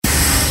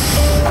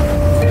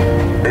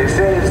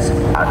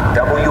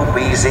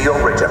Weezy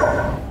Original.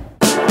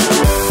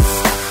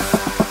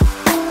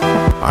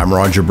 I'm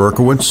Roger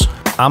Berkowitz.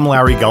 I'm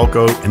Larry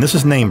Galko, and this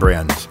is Name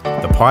Brands,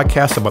 the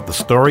podcast about the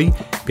story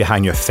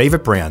behind your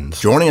favorite brands.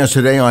 Joining us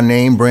today on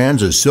Name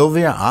Brands is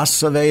Sylvia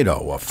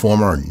Acevedo, a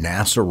former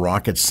NASA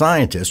rocket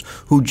scientist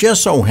who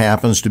just so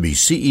happens to be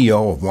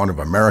CEO of one of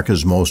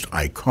America's most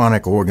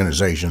iconic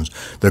organizations,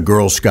 the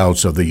Girl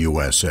Scouts of the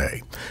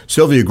USA.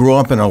 Sylvia grew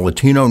up in a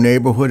Latino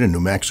neighborhood in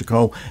New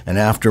Mexico, and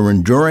after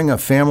enduring a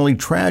family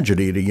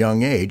tragedy at a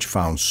young age,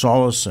 found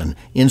solace and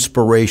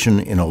inspiration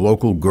in a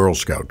local Girl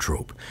Scout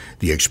troop.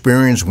 The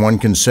experience, one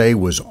can say,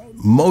 was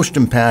most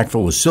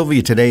impactful as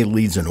Sylvia today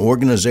leads an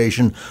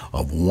organization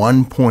of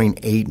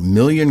 1.8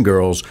 million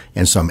girls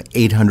and some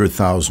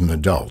 800,000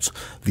 adults.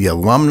 The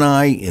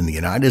alumni in the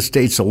United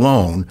States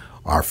alone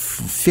are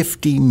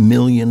 50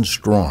 million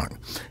strong.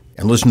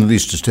 And listen to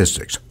these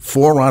statistics.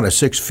 4 out of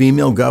 6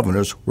 female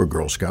governors were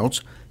Girl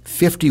Scouts.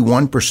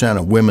 51%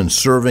 of women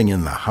serving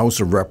in the House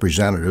of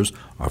Representatives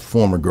are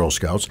former Girl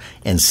Scouts,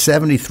 and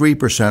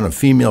 73% of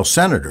female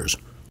senators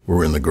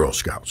were in the Girl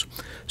Scouts.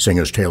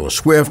 Singers Taylor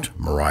Swift,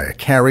 Mariah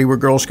Carey were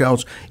Girl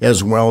Scouts,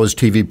 as well as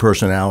TV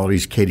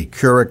personalities Katie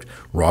Couric,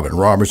 Robin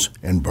Roberts,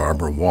 and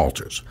Barbara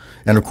Walters.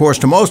 And of course,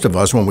 to most of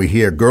us, when we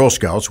hear Girl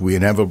Scouts, we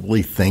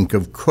inevitably think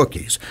of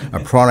cookies,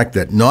 a product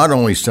that not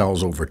only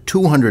sells over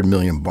 200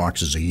 million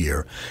boxes a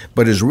year,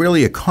 but is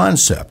really a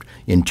concept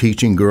in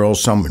teaching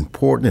girls some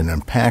important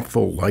and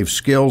impactful life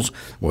skills,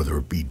 whether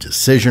it be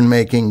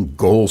decision-making,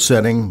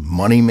 goal-setting,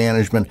 money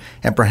management,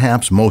 and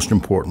perhaps most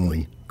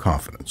importantly,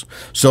 confidence.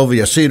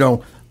 Sylvia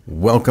Acevedo,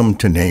 welcome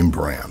to Name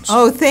Brands.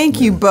 Oh, thank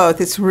you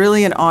both. It's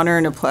really an honor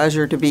and a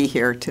pleasure to be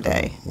here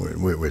today.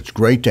 It's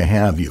great to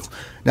have you.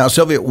 Now,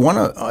 Sylvia,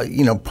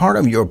 part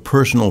of your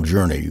personal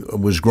journey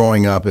was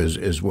growing up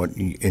as what,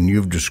 and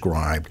you've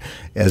described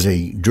as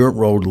a dirt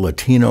road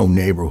Latino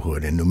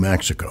neighborhood in New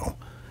Mexico,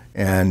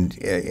 and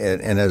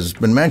as has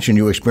been mentioned,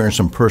 you experienced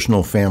some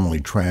personal family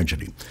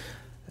tragedy.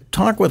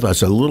 Talk with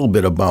us a little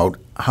bit about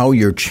how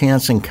your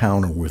chance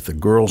encounter with the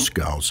Girl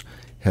Scouts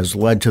has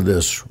led to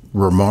this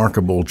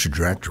remarkable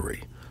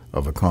trajectory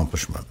of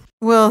accomplishment.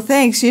 Well,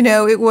 thanks.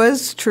 It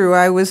was true.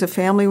 I was a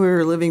family. We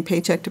were living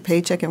paycheck to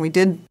paycheck, and we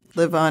did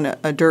live on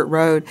a dirt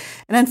road.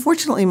 And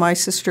unfortunately, my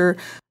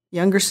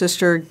younger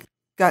sister,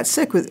 got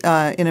sick with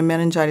in a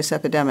meningitis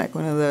epidemic,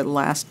 one of the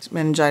last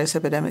meningitis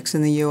epidemics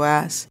in the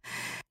U.S.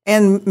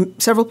 And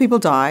several people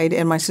died,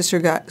 and my sister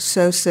got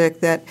so sick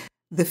that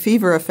the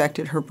fever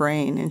affected her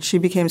brain, and she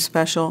became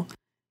special,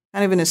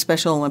 kind of in a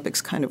Special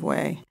Olympics kind of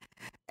way.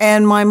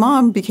 And my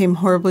mom became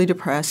horribly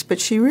depressed, but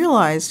she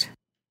realized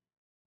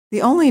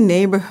the only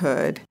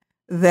neighborhood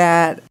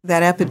that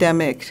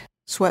epidemic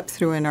swept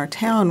through in our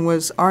town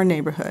was our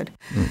neighborhood.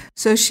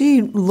 So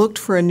she looked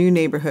for a new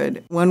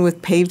neighborhood, one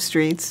with paved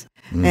streets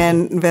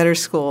and better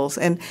schools.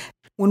 And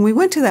when we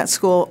went to that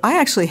school, I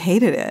actually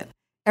hated it.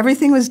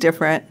 Everything was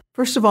different.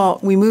 First of all,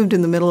 we moved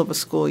in the middle of a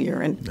school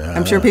year, and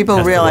I'm sure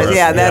people realize,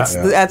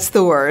 that's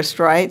the worst,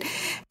 right?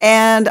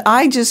 And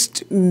I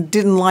just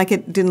didn't like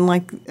it, didn't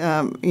like,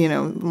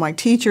 my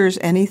teachers,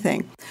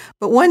 anything.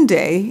 But one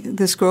day,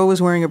 this girl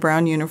was wearing a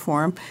brown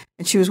uniform,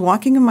 and she was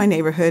walking in my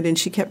neighborhood, and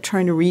she kept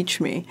trying to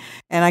reach me.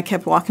 And I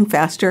kept walking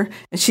faster,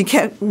 and she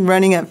kept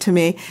running up to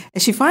me.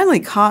 And she finally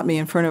caught me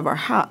in front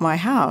of my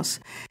house.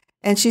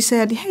 And she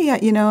said, hey,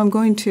 I'm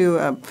going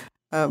to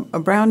a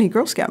Brownie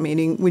Girl Scout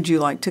meeting. Would you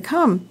like to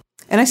come?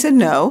 And I said,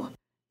 no.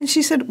 And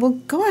she said, well,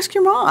 go ask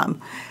your mom.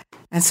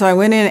 And so I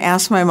went in and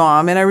asked my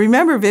mom. And I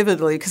remember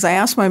vividly because I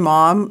asked my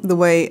mom the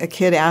way a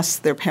kid asks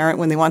their parent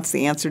when they want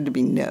the answer to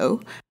be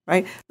no,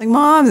 right? Like,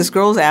 Mom, this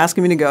girl's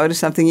asking me to go to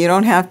something. You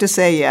don't have to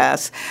say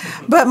yes.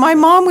 But my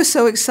mom was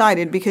so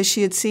excited because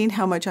she had seen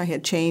how much I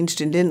had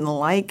changed and didn't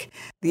like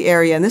the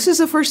area. And this is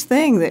the first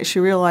thing that she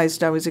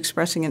realized I was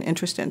expressing an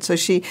interest in. So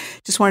she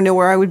just wanted to know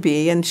where I would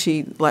be, and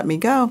she let me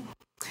go.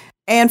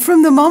 And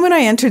from the moment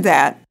I entered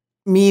that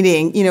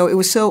meeting, it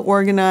was so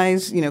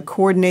organized,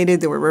 coordinated.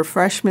 There were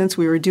refreshments.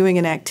 We were doing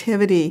an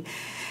activity.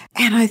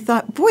 And I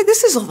thought, boy,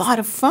 this is a lot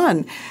of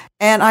fun.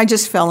 And I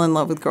just fell in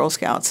love with Girl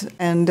Scouts.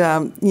 And,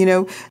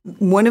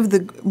 one of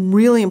the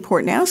really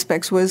important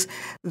aspects was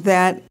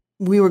that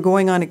we were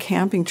going on a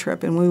camping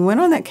trip. And when we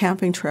went on that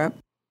camping trip,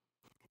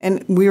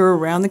 and we were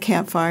around the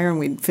campfire, and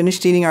we'd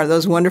finished eating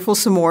those wonderful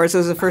s'mores. It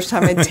was the first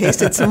time I'd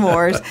tasted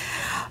s'mores.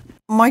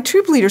 My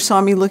troop leader saw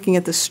me looking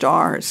at the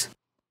stars.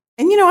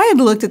 And, I had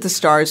looked at the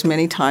stars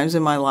many times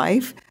in my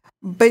life,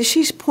 but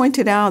she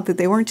pointed out that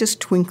they weren't just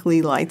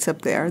twinkly lights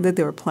up there, that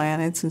there were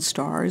planets and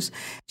stars.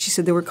 She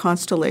said there were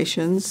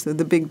constellations,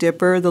 the Big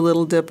Dipper, the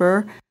Little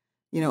Dipper,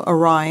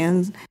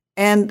 Orion.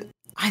 And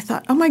I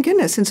thought, oh, my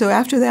goodness. And so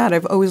after that,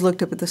 I've always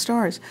looked up at the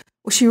stars.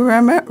 Well, she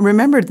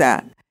remembered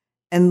that.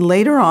 And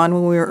later on,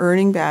 when we were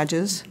earning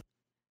badges,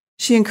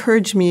 she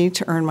encouraged me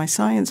to earn my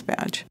science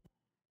badge.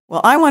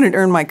 Well, I wanted to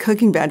earn my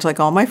cooking badge like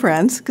all my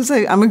friends because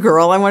I'm a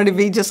girl. I wanted to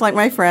be just like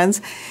my friends.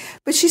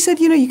 But she said,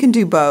 you can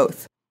do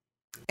both.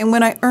 And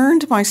when I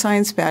earned my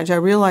science badge, I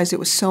realized it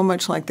was so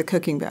much like the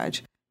cooking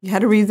badge. You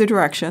had to read the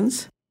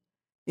directions.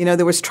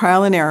 There was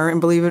trial and error,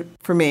 and believe it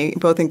for me,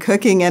 both in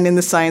cooking and in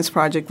the science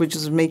project, which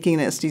is making an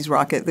Estes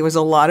rocket. There was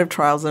a lot of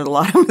trials and a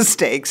lot of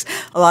mistakes,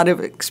 a lot of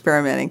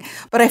experimenting.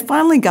 But I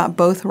finally got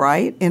both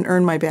right and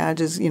earned my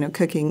badges,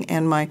 cooking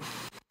and my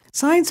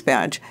science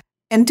badge.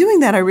 And doing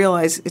that, I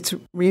realized it's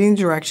reading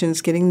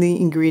directions, getting the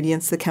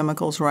ingredients, the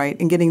chemicals right,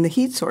 and getting the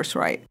heat source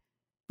right,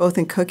 both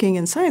in cooking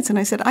and science. And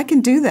I said, I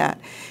can do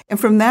that. And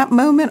from that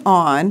moment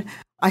on,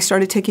 I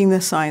started taking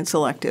the science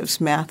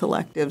electives, math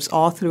electives,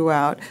 all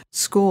throughout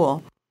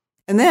school.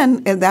 And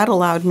then that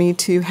allowed me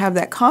to have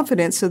that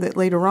confidence so that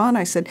later on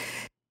I said,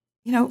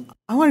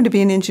 I wanted to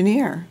be an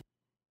engineer.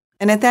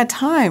 And at that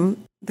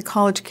time, the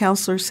college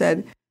counselor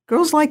said,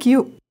 girls like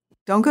you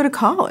don't go to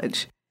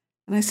college.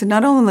 And I said,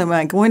 not only am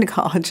I going to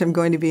college, I'm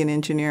going to be an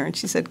engineer. And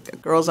she said,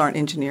 girls aren't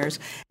engineers.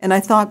 And I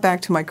thought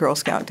back to my Girl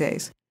Scout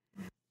days.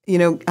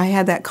 I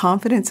had that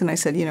confidence, and I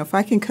said, if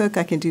I can cook,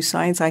 I can do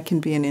science, I can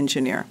be an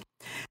engineer.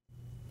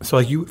 So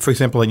you, for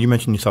example, you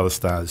mentioned you saw the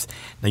stars.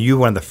 Now, you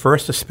were one of the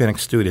first Hispanic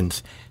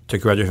students to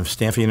graduate from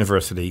Stanford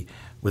University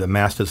with a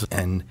master's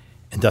in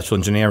industrial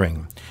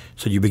engineering.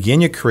 So you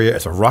began your career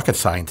as a rocket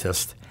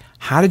scientist.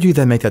 How did you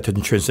then make that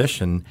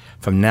transition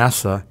from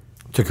NASA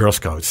to Girl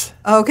Scouts?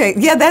 Okay,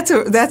 yeah, that's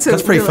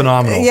pretty really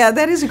phenomenal. Yeah,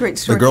 that is a great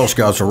story. The Girl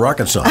Scouts are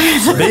rocket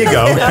science. There you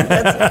go.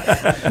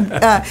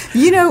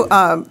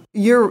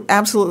 You're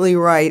absolutely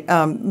right.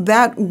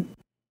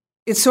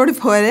 It's sort of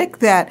poetic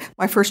that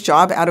my first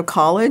job out of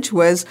college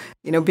was,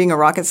 being a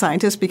rocket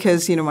scientist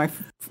because,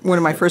 one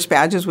of my first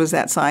badges was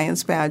that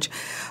science badge.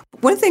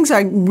 One of the things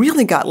I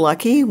really got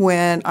lucky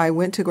when I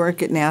went to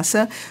work at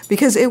NASA,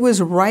 because it was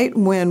right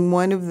when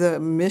one of the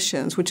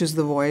missions, which is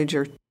the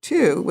Voyager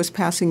 2, was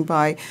passing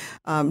by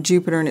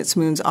Jupiter and its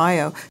moons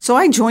Io. So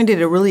I joined it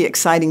at a really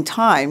exciting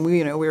time.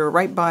 We were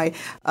right by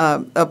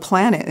a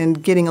planet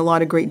and getting a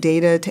lot of great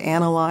data to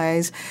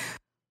analyze.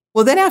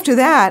 Well, then after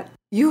that,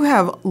 you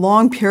have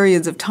long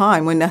periods of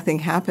time when nothing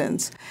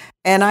happens.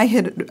 And I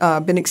had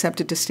been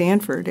accepted to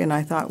Stanford, and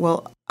I thought,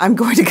 well, I'm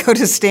going to go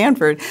to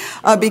Stanford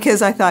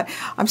because I thought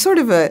I'm sort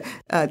of a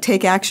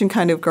take action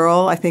kind of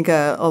girl. I think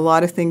a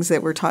lot of things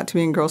that were taught to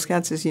me in Girl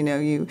Scouts is,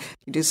 you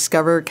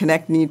discover,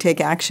 connect, and you take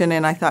action.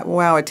 And I thought,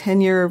 wow, a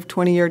 10-year,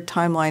 20-year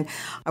timeline.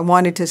 I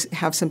wanted to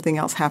have something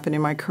else happen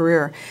in my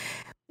career.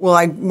 Well,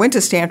 I went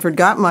to Stanford,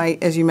 got my,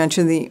 as you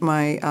mentioned,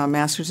 my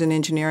master's in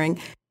engineering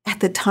at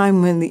the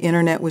time when the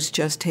internet was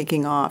just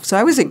taking off. So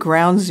I was at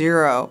ground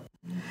zero,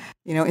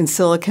 in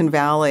Silicon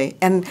Valley.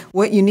 And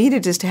what you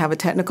needed is to have a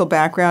technical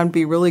background,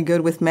 be really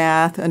good with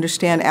math,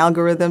 understand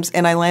algorithms,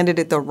 and I landed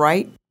at the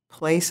right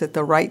place at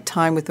the right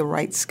time with the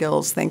right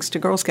skills, thanks to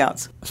Girl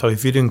Scouts. So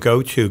if you didn't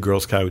go to Girl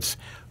Scouts,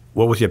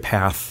 what was your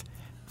path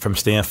from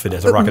Stanford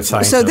as a rocket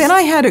scientist? So then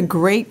I had a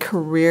great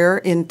career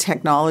in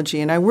technology,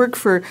 and I worked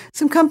for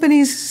some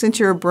companies. Since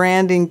you're a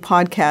branding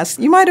podcast,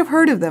 you might have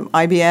heard of them,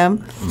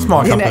 IBM.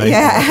 Small company.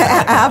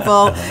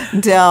 Apple,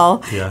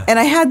 Dell. Yeah. And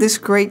I had this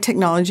great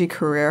technology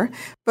career.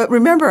 But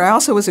remember, I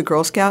also was a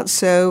Girl Scout,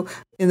 so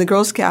in the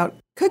Girl Scout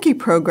cookie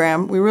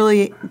program, we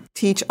really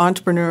teach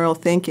entrepreneurial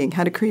thinking,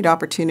 how to create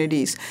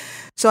opportunities.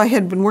 So I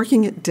had been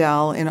working at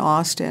Dell in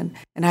Austin,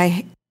 and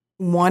I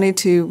wanted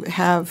to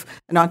have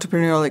an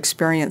entrepreneurial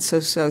experience.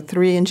 So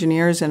 3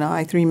 engineers and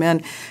I, 3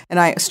 men, and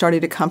I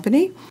started a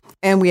company,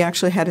 and we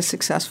actually had a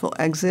successful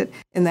exit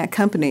in that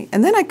company.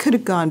 And then I could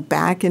have gone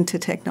back into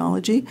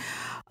technology.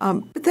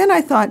 But then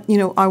I thought,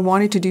 I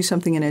wanted to do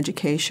something in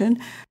education,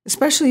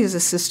 especially as a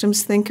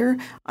systems thinker.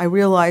 I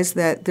realized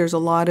that there's a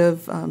lot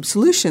of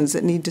solutions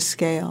that need to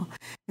scale.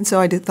 And so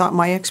I thought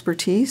my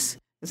expertise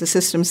as a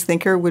systems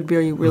thinker would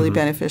be really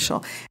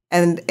beneficial.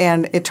 And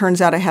it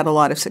turns out I had a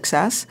lot of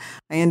success.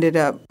 I ended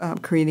up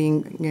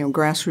creating,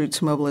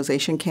 grassroots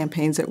mobilization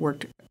campaigns that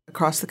worked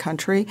across the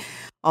country.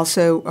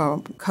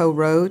 Also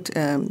co-wrote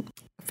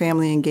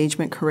family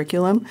engagement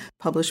curriculum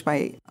published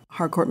by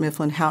Harcourt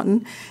Mifflin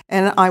Houghton.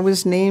 And I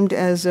was named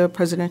as a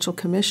presidential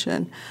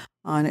commission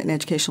on an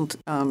educational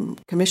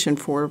commission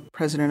for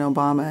President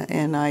Obama.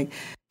 And I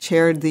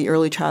chaired the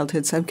early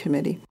childhood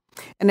subcommittee.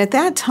 And at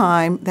that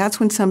time, that's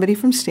when somebody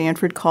from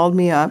Stanford called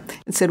me up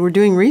and said, we're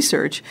doing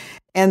research.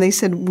 And they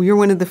said, you're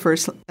one of the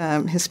first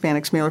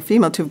Hispanics, male or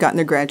female, to have gotten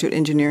a graduate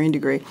engineering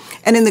degree.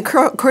 And in the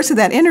course of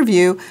that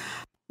interview,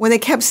 when they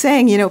kept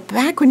saying,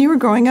 back when you were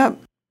growing up,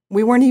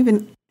 we weren't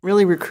even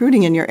really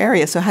recruiting in your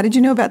area. So how did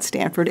you know about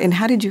Stanford? And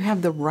how did you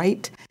have the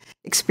right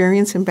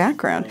experience and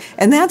background?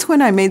 And that's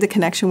when I made the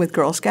connection with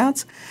Girl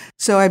Scouts.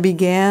 So I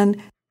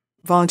began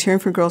volunteering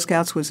for Girl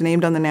Scouts, was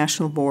named on the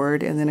national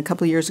board, and then a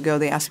couple of years ago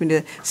they asked me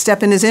to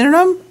step in as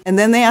interim, and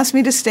then they asked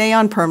me to stay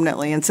on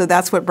permanently, and so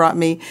that's what brought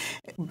me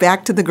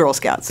back to the Girl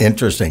Scouts.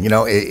 Interesting.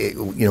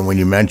 When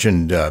you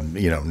mentioned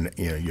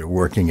you're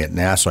working at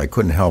NASA, I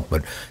couldn't help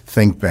but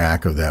think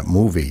back of that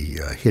movie,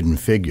 Hidden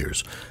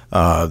Figures,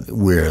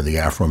 where the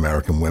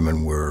Afro-American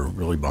women were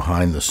really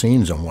behind the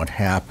scenes on what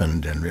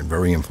happened and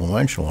very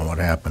influential on what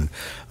happened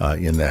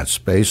in that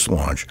space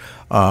launch.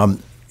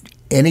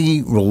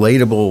 any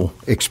relatable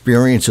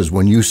experiences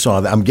when you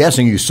saw that? I'm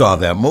guessing you saw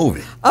that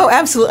movie. Oh,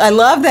 absolutely. I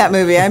love that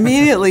movie. I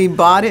immediately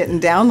bought it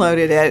and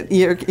downloaded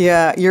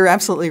it. You're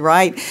absolutely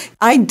right.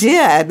 I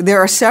did. There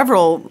are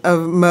several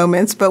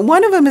moments, but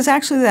one of them is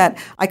actually that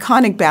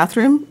iconic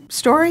bathroom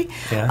story.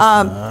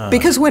 Yeah.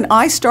 Because when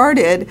I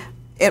started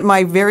at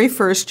my very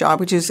first job,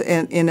 which is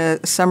in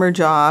a summer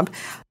job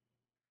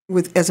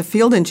as a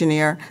field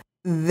engineer,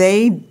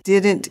 they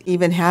didn't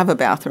even have a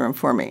bathroom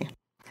for me.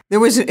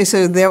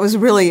 So that was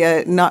really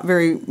a not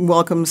very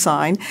welcome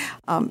sign.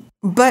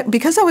 But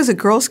because I was a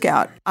Girl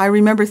Scout, I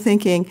remember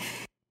thinking,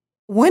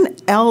 when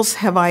else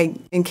have I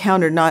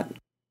encountered not,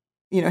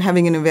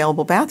 having an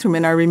available bathroom?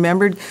 And I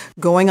remembered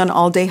going on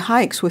all-day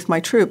hikes with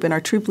my troop, and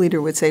our troop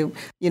leader would say,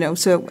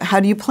 so how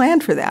do you plan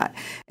for that?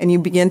 And you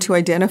begin to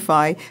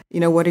identify,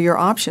 what are your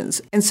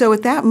options? And so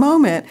at that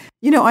moment,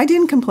 I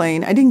didn't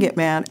complain. I didn't get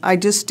mad. I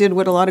just did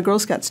what a lot of Girl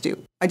Scouts do.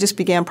 I just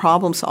began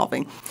problem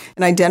solving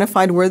and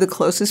identified where the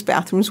closest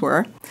bathrooms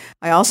were.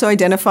 I also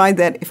identified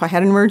that if I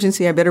had an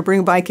emergency, I better bring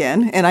a bike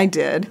in, and I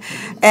did.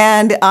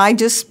 And I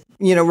just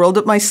rolled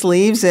up my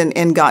sleeves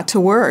and got to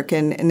work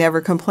and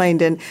never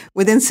complained. And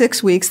within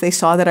 6 weeks, they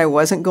saw that I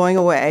wasn't going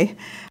away,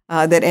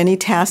 that any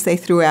task they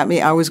threw at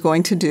me, I was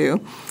going to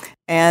do.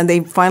 And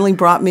they finally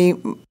brought me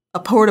a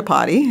porta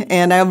potty,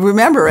 and I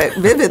remember it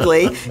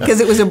vividly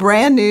because it was a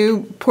brand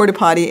new porta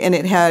potty, and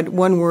it had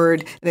one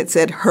word, and it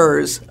said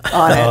 "hers"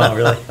 on it. Oh,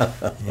 really?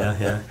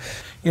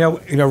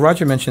 Yeah.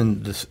 Roger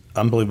mentioned this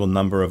unbelievable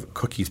number of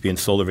cookies being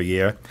sold every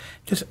year.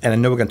 And I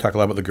know we're going to talk a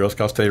lot about the Girl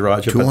Scouts today,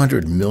 Roger.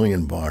 200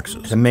 million boxes.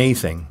 It's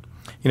amazing.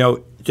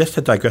 Just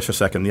to digress for a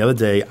second, the other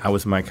day I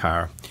was in my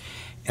car,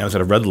 and I was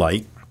at a red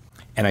light,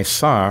 and I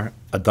saw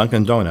a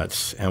Dunkin'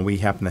 Donuts, and we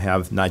happened to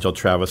have Nigel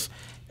Travis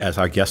as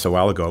our guest a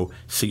while ago,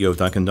 CEO of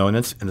Dunkin'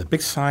 Donuts, and the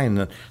big sign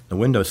in the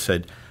window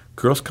said,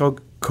 Girl Scout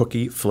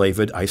cookie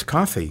flavored iced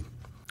coffee.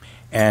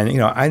 And,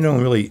 I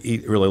don't really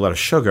eat a lot of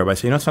sugar, but I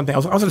said, something? I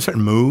was in a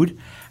certain mood.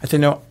 I said,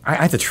 no, I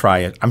have to try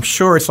it. I'm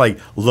sure it's like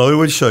loaded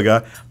with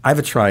sugar. I have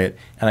to try it.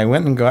 And I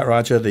went and got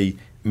Roger the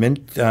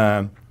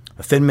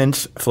Thin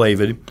Mints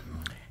flavored,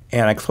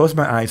 and I closed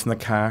my eyes in the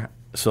car,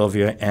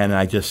 Sylvia, and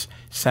I just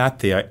sat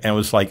there, and it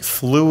was like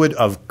fluid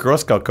of Girl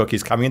Scout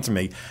cookies coming into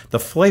me. The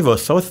flavor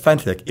was so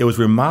authentic. It was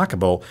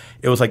remarkable.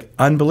 It was like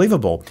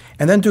unbelievable.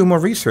 And then doing more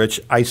research,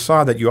 I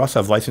saw that you also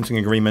have licensing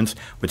agreements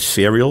with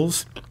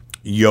cereals,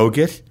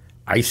 yogurt,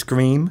 ice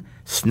cream,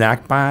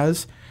 snack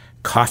bars,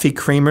 coffee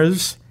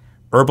creamers,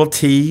 herbal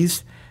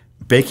teas,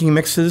 baking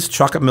mixes,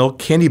 chocolate milk,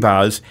 candy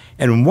bars,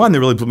 and one that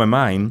really blew my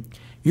mind,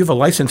 you have a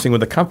licensing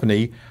with a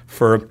company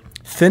for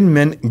Thin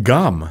Mint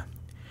gum.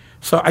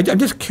 So I'm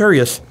just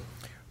curious,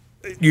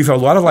 you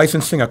have a lot of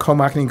licensing or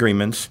co-marketing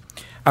agreements.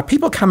 Are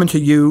people coming to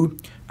you?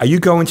 Are you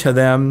going to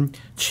them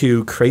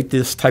to create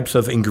these types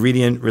of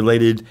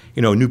ingredient-related,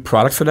 new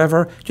products,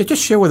 whatever?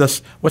 Just share with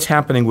us what's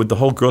happening with the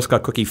whole Girl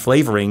Scout cookie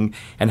flavoring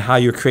and how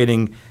you're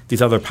creating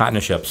these other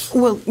partnerships.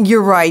 Well,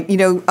 you're right.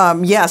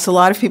 Yes, a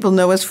lot of people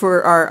know us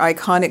for our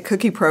iconic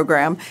cookie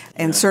program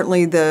and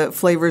certainly the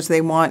flavors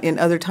they want in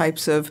other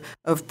types of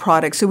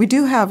products. So we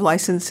do have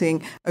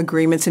licensing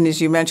agreements. And as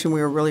you mentioned,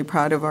 we were really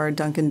proud of our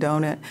Dunkin'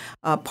 Donut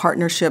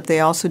partnership. They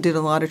also did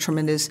a lot of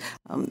tremendous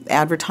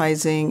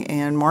advertising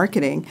and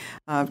marketing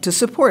to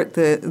support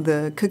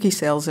the cookie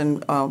sales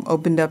and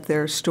opened up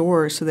their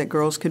stores so that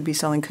girls could be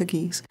selling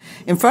cookies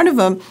in front of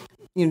them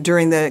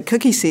during the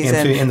cookie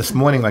season. And this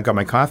morning when I got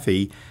my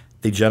coffee,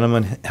 the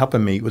gentleman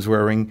helping me was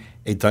wearing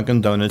a Dunkin'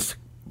 Donuts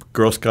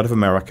Girl Scout of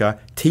America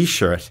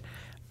T-shirt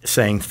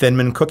saying Thin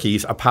Mint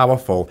cookies are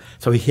powerful.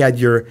 So he had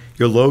your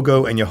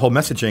logo and your whole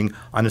messaging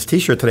on his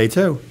T-shirt today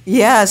too.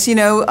 Yes,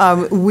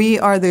 we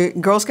are the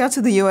Girl Scouts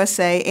of the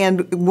USA,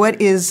 and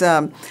what is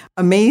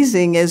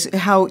amazing is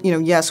how,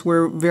 yes,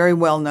 we're very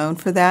well known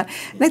for that.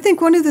 And I think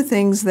one of the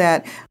things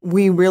that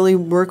we really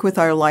work with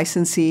our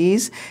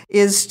licensees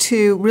is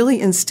to really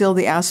instill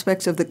the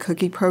aspects of the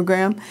cookie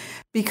program,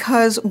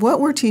 because what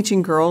we're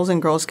teaching girls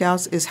and Girl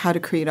Scouts is how to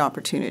create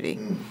opportunity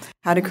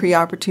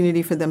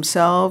for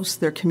themselves,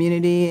 their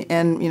community,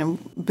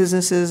 and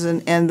businesses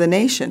and the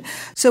nation.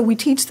 So we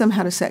teach them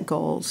how to set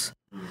goals,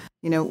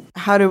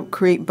 how to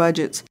create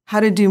budgets, how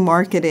to do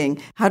marketing,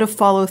 how to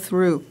follow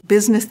through,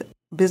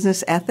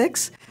 business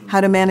ethics, how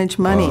to manage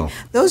money. Wow.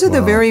 Those are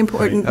the very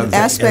important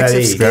aspects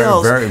of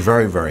skills. Very,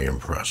 very, very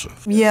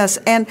impressive. Yes,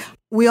 and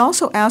we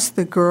also ask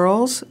the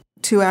girls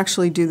to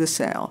actually do the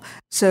sale.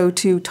 So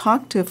to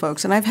talk to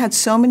folks. And I've had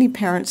so many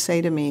parents say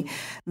to me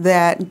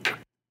that,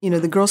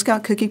 the Girl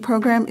Scout cookie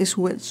program is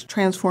what's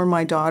transformed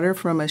my daughter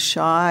from a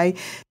shy,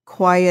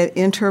 quiet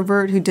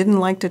introvert who didn't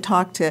like to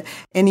talk to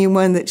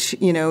anyone that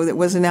that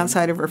wasn't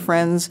outside of her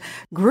friends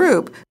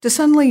group, to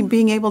suddenly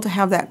being able to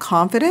have that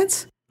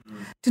confidence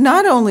to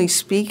not only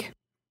speak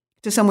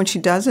to someone she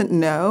doesn't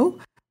know,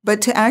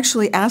 but to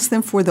actually ask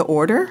them for the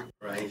order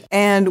Right.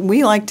 And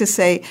we like to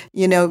say,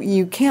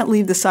 you can't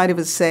leave the site of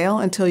a sale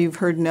until you've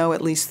heard no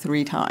at least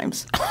 3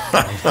 times.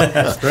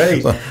 That's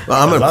great. Well,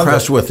 I'm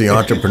impressed with the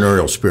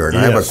entrepreneurial spirit.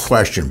 Yes. I have a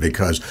question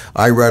because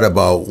I read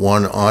about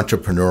one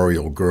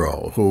entrepreneurial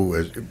girl who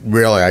is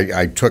really,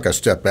 I took a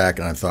step back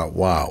and I thought,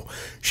 wow,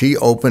 she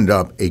opened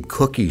up a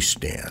cookie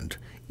stand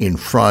in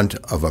front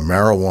of a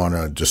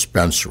marijuana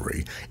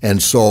dispensary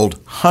and sold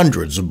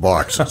hundreds of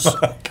boxes.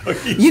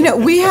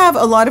 We have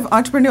a lot of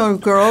entrepreneurial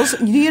girls.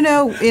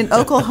 In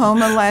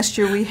Oklahoma last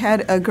year, we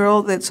had a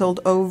girl that sold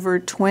over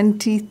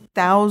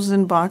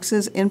 20,000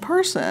 boxes in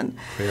person.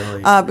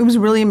 Really? It was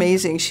really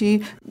amazing.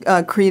 She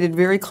created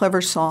very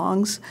clever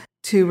songs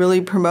to really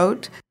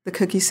promote the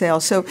cookie sale.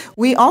 So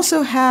we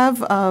also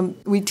have,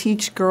 we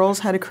teach girls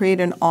how to create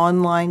an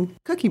online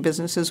cookie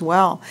business as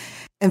well.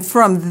 And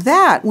from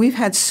that, we've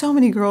had so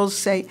many girls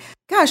say,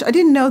 gosh, I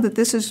didn't know that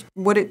this is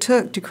what it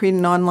took to create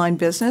an online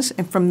business.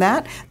 And from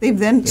that, they've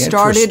then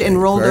started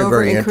and rolled Very, over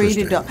very and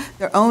created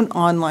their own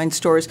online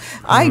stores.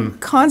 I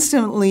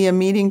constantly am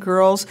meeting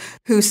girls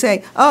who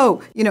say,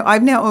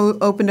 I've now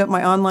opened up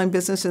my online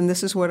business and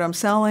this is what I'm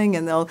selling,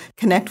 and they'll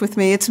connect with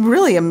me. It's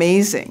really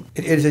amazing.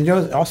 It is. And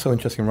it's also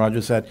interesting, Roger,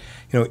 is that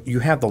you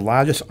have the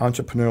largest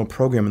entrepreneurial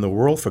program in the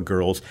world for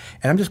girls.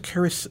 And I'm just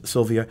curious,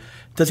 Sylvia,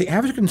 does the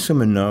average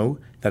consumer know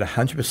that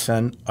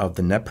 100% of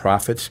the net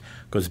profits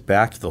goes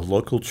back to the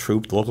local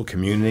troop, the local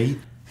community?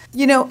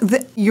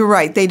 You're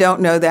right. They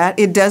don't know that.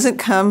 It doesn't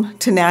come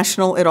to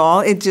national at all.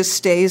 It just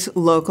stays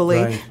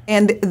locally. Right.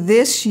 And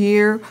this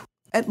year,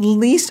 at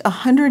least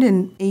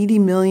 $180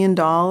 million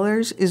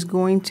is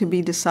going to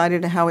be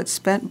decided on how it's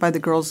spent by the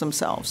girls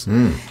themselves.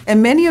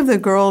 And many of the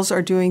girls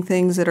are doing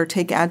things that are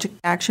take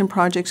action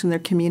projects in their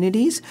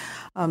communities.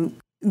 I'm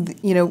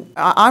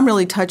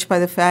really touched by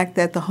the fact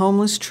that the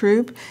homeless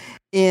troop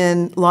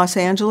in Los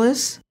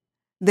Angeles,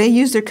 they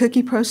use their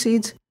cookie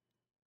proceeds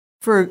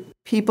for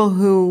people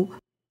who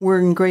were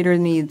in greater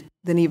need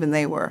than even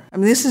they were. I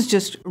mean, this is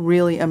just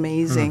really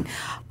amazing.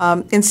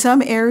 In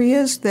some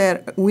areas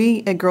that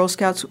we at Girl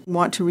Scouts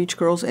want to reach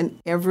girls in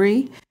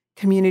every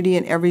community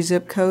and every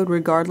zip code,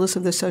 regardless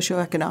of the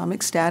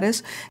socioeconomic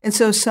status. And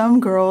so some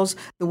girls,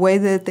 the way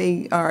that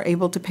they are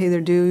able to pay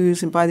their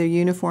dues and buy their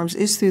uniforms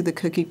is through the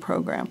cookie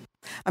program.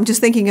 I'm just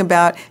thinking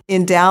about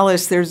in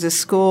Dallas, there's a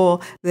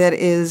school that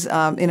is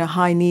in a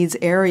high needs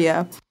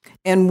area,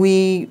 and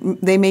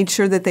they made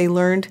sure that they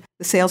learned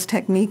the sales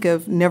technique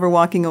of never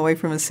walking away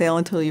from a sale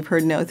until you've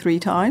heard no 3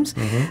 times.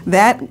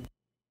 That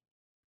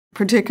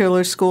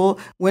particular school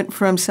went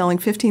from selling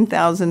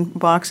 15,000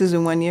 boxes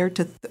in 1 year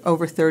to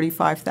over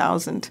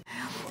 35,000.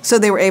 So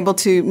they were able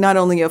to not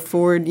only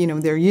afford,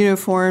 their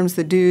uniforms,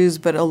 the dues,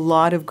 but a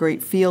lot of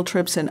great field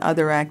trips and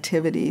other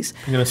activities.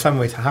 In some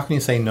ways, how can you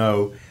say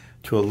no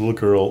to a little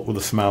girl with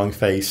a smiling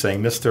face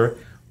saying, "Mister,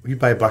 will you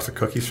buy a box of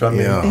cookies from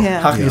me?" Yeah.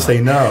 How can you say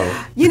no?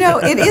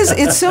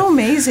 It's so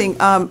amazing.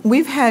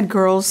 We've had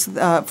girls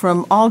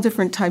from all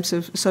different types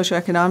of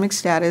socioeconomic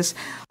status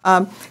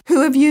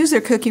who have used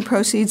their cookie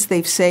proceeds.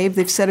 They've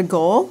set a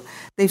goal,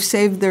 they've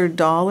saved their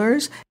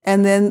dollars,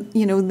 and then,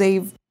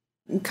 they've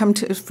come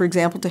to, for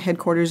example, to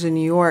headquarters in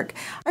New York.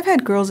 I've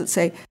had girls that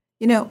say,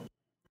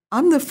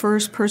 I'm the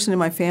first person in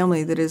my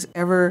family that has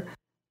ever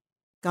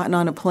gotten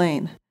on a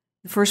plane.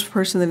 The first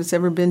person that has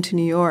ever been to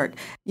New York.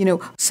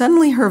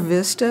 Suddenly her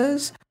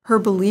vistas, her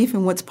belief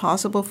in what's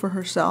possible for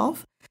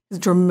herself has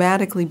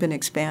dramatically been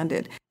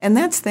expanded. And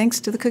that's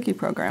thanks to the cookie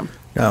program.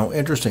 Now,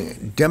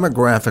 interesting,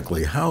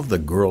 demographically, how have the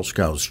Girl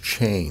Scouts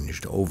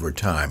changed over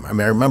time? I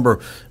mean, I remember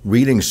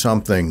reading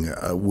something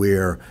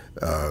where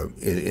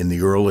in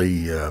the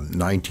early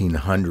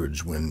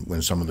 1900s,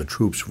 when some of the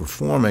troops were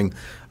forming,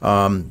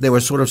 they were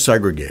sort of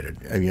segregated.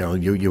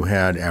 You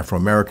had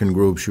Afro-American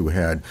groups, you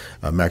had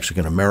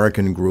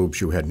Mexican-American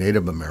groups, you had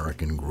Native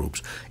American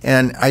groups.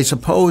 And I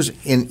suppose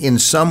in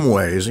some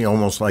ways,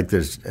 almost like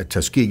the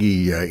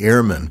Tuskegee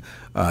Airmen,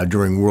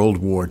 during World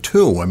War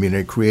II. I mean,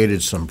 it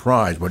created some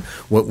pride.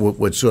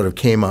 What sort of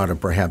came out of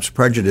perhaps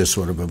prejudice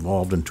sort of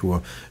evolved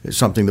into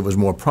something that was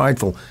more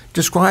prideful.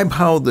 Describe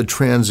how the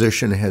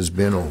transition has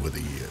been over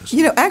the years.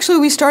 Actually,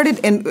 we started,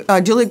 and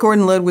Juliet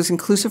Gordon Loeb was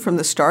inclusive from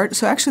the start.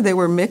 So actually, they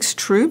were mixed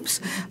troops.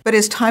 But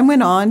as time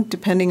went on,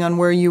 depending on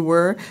where you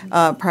were,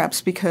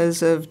 perhaps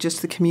because of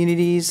just the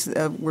communities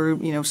were,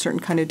 certain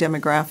kind of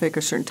demographic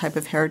or certain type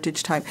of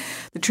heritage type,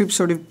 the troops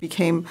sort of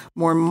became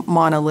more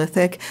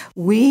monolithic.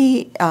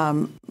 We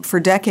for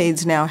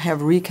decades now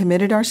have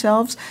recommitted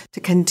ourselves to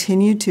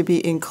continue to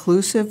be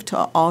inclusive to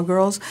all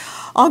girls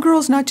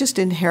not just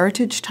in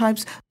heritage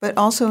types, but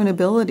also in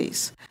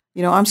abilities.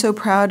 I'm so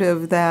proud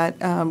of that,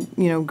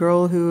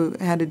 girl who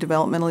had a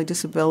developmental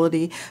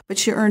disability, but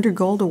she earned her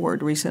Gold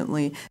Award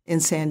recently in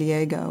San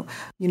Diego.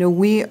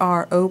 We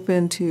are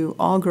open to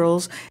all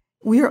girls.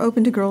 We are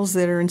open to girls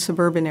that are in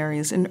suburban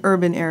areas, in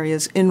urban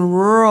areas, in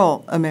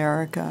rural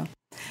America.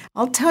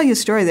 I'll tell you a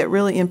story that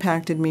really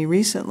impacted me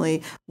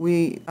recently.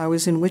 I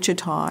was in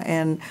Wichita,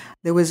 and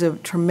there was a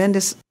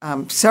tremendous,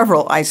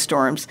 several ice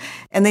storms,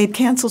 and they'd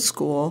canceled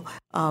school.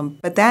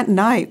 But that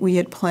night, we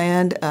had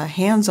planned a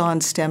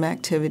hands-on STEM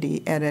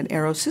activity at an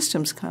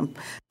Aerosystems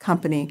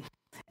company.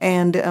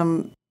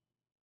 And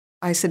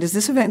I said, is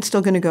this event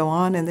still going to go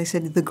on? And they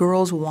said, the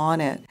girls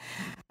want it.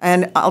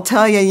 And I'll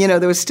tell you,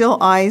 there was still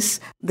ice.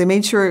 They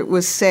made sure it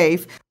was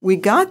safe. We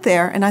got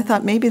there, and I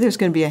thought maybe there's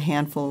going to be a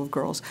handful of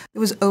girls. There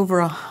was over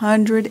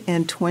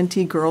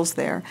 120 girls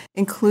there,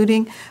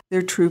 including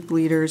their troop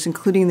leaders,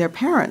 including their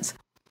parents.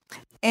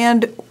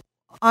 And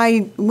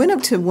I went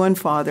up to one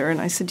father,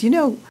 and I said,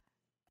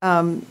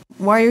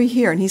 why are you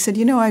here? And he said,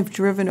 I've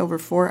driven over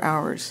 4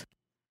 hours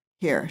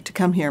here to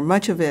come here,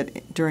 much of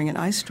it during an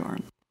ice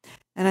storm.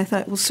 And I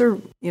thought, well, sir,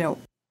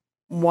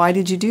 why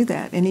did you do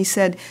that? And he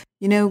said,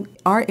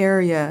 our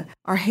area,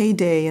 our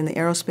heyday in the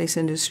aerospace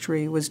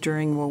industry was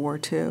during World War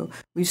II.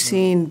 We've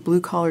seen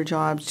blue-collar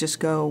jobs just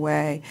go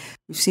away.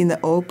 We've seen the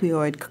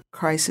opioid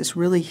crisis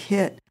really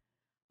hit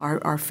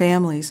our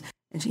families.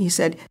 And he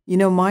said,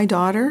 my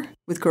daughter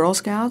with Girl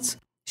Scouts,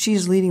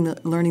 she's learning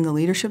the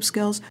leadership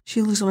skills.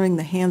 She's learning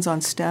the hands-on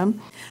STEM,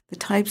 the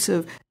types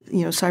of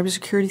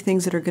cybersecurity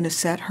things that are going to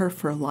set her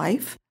for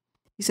life.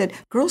 He said,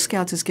 Girl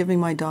Scouts is giving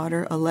my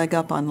daughter a leg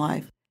up on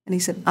life. And he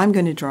said, I'm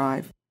going to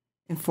drive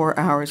in 4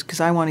 hours because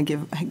I want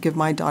to give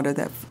my daughter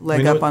that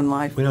leg up on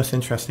life. It's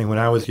interesting. When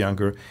I was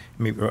younger,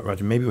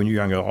 Roger, maybe when you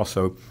were younger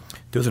also,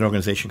 there was an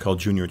organization called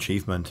Junior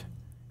Achievement,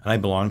 and I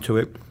belonged to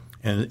it.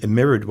 And it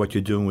mirrored what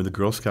you're doing with the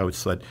Girl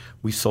Scouts. That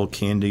we sold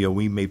candy, or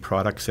we made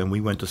products, and we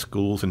went to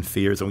schools and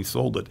fairs, and we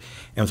sold it.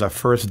 And it was our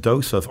first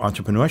dose of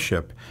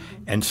entrepreneurship.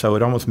 And so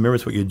it almost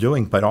mirrors what you're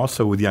doing, but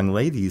also with young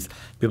ladies,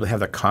 be able to have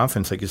that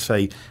confidence. Like you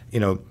say,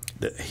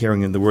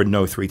 hearing the word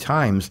no 3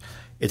 times,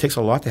 it takes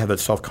a lot to have that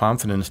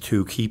self-confidence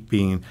to keep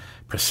being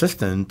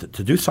persistent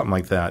to do something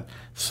like that.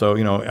 So,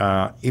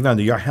 even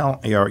under your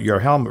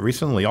helm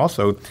recently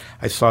also,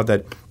 I saw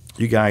that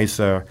you guys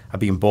are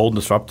being bold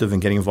and disruptive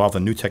and getting involved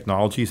in new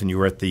technologies, and you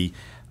were at the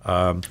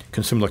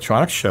Consumer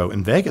Electronics Show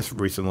in Vegas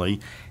recently,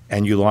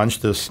 and you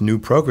launched this new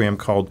program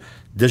called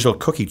Digital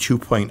Cookie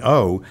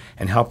 2.0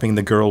 and helping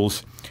the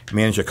girls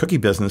manage a cookie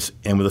business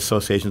and with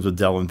associations with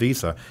Dell and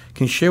Visa.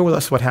 Can you share with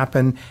us what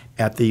happened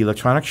at the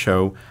electronics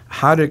show?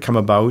 How did it come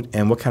about,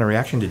 and what kind of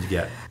reaction did you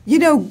get?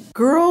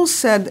 Girls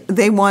said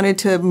they wanted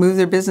to move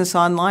their business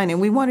online, and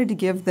we wanted to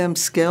give them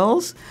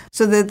skills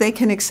so that they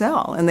can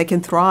excel and they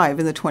can thrive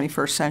in the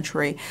 21st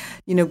century.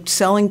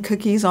 Selling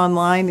cookies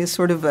online is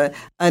sort of a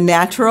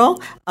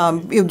natural.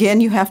 Again,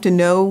 you have to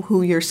know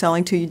who you're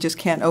selling to. You just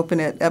can't open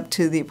it up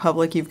to the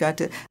public. You've got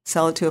to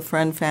sell it to a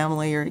friend,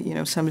 family,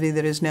 or somebody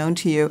that is known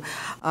to you.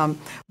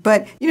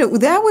 But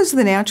that was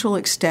the natural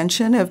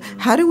extension of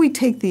how do we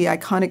take the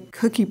iconic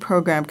cookie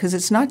program, because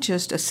it's not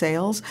just a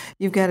sales.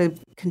 You've got to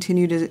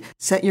continue to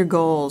set your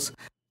goals,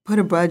 put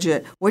a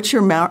budget. What's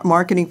your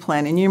marketing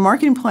plan? And your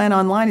marketing plan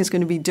online is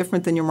going to be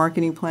different than your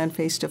marketing plan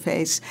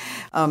face-to-face.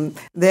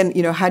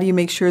 Then, how do you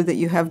make sure that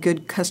you have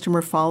good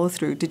customer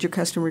follow-through? Did your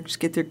customers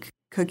get their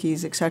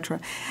cookies, etc.?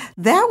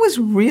 That was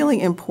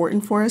really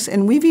important for us,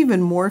 and we've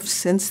even morphed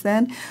since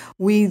then.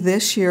 We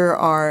this year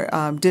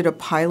did a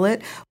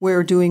pilot.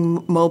 We're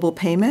doing mobile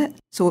payment.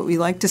 So what we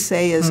like to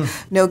say is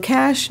no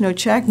cash, no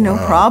check, no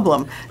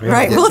problem. Yeah.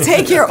 Right? We'll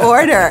take your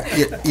order.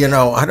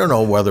 I don't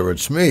know whether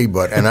it's me,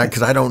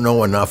 because I don't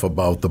know enough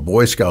about the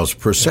Boy Scouts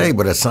per se,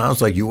 but it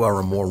sounds like you are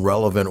a more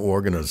relevant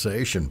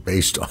organization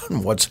based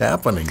on what's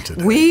happening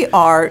today. We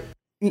are.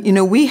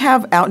 We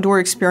have outdoor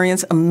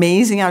experience,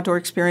 amazing outdoor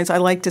experience. I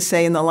like to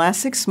say in the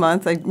last 6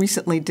 months, I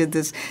recently did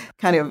this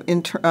kind of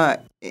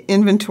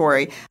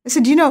inventory. I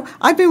said,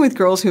 I've been with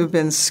girls who have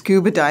been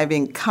scuba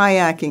diving,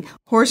 kayaking,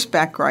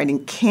 horseback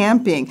riding,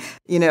 camping,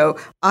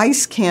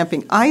 ice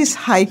camping, ice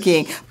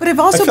hiking. But I've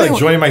also been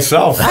enjoying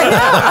myself.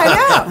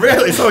 I know.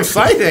 Really, so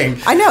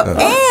exciting. I know.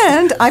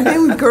 And I've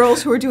been with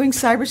girls who are doing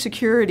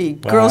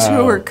cybersecurity, girls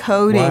who are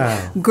coding,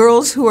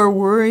 girls who are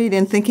worried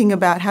and thinking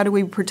about how do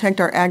we protect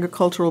our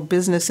agricultural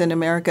business in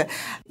America.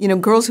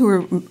 Girls who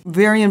are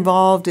very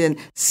involved in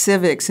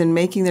civics and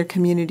making their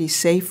community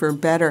safer,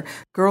 better.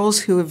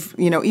 Girls who have,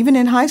 even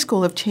in high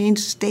school have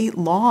changed state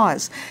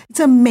laws. It's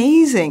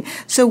amazing.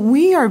 So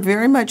we are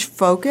very much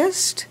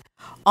focused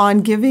on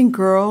giving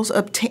girls,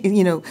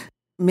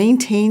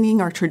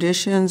 maintaining our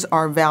traditions,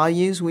 our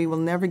values. We will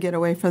never get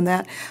away from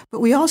that. But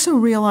we also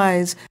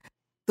realize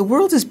the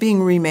world is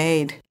being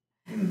remade.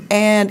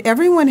 And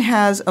everyone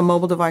has a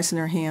mobile device in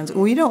their hands.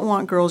 We don't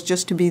want girls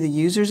just to be the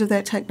users of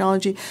that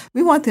technology.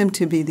 We want them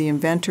to be the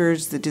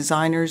inventors, the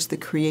designers, the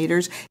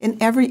creators in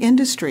every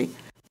industry.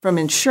 From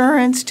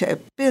insurance to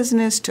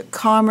business to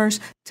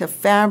commerce to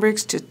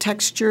fabrics to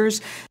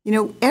textures.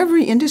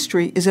 Every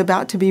industry is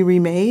about to be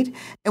remade,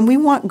 and we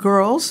want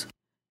girls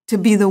to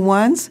be the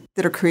ones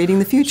that are creating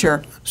the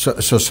future. So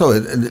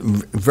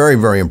very,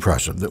 very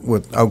impressive,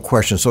 without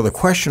question. So the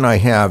question I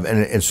have, and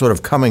it's sort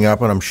of coming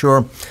up, and I'm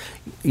sure,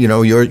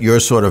 you're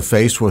sort of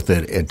faced with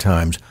it at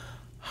times.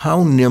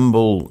 How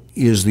nimble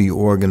is the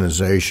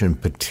organization,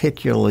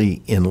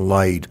 particularly in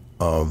light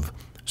of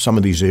some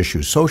of these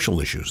issues,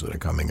 social issues that are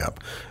coming up,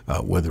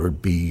 whether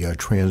it be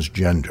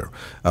transgender,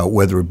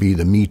 whether it be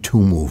the Me Too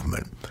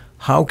movement.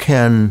 How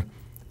can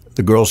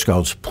the Girl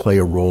Scouts play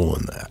a role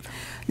in that?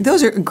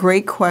 Those are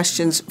great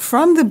questions.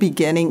 From the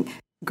beginning,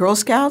 Girl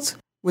Scouts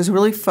was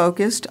really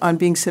focused on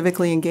being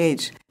civically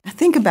engaged. Now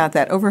think about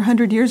that. Over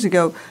 100 years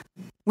ago,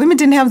 women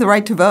didn't have the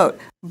right to vote,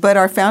 but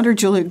our founder,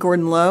 Juliette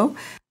Gordon Low,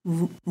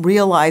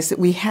 realized that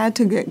we had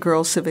to get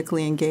girls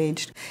civically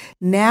engaged.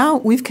 Now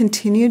we've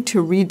continued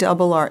to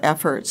redouble our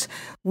efforts.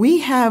 We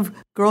have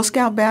Girl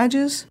Scout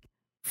badges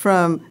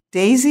from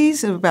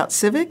daisies about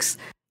civics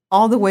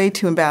all the way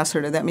to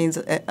ambassador. That means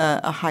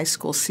a high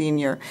school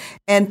senior.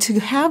 And to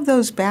have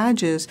those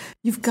badges,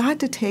 you've got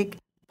to take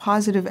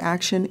positive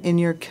action in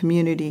your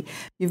community.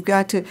 You've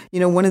got to,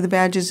 one of the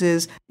badges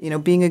is,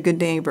 being a good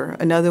neighbor.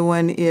 Another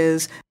one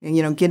is,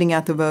 getting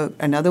out the vote.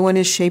 Another one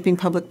is shaping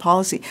public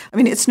policy. I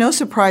mean, it's no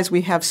surprise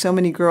we have so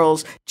many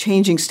girls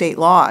changing state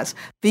laws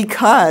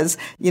because,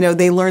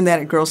 they learned that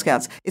at Girl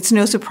Scouts. It's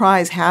no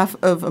surprise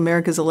half of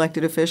America's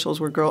elected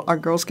officials are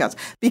Girl Scouts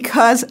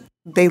because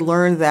they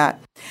learned that.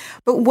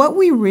 But what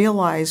we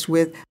realized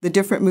with the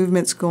different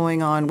movements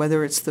going on,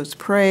 whether it's those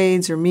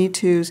parades or Me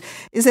Too's,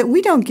 is that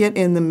we don't get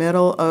in the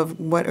middle of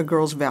what a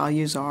girl's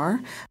values are,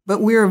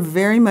 but we're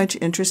very much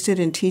interested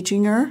in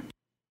teaching her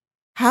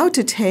how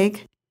to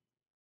take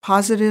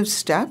positive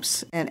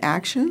steps and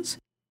actions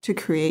to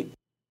create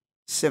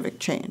civic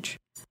change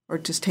or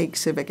to take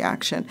civic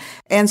action.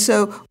 And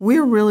so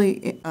we're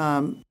really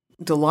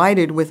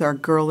delighted with our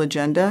Girl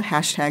Agenda,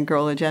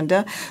 #Girl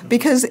Agenda,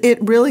 because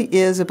it really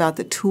is about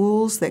the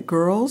tools that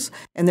girls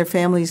and their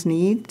families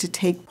need to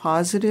take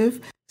positive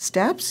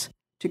steps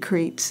to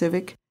create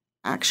civic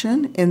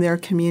action in their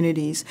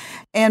communities.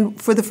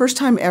 And for the first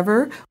time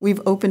ever,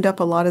 we've opened up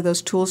a lot of those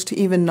tools to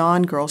even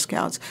non-Girl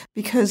Scouts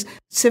because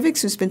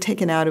civics has been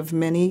taken out of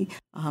many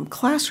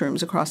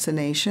classrooms across the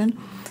nation.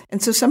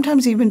 And so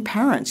sometimes even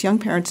young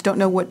parents don't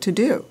know what to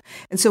do.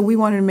 And so we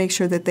wanted to make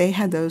sure that they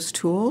had those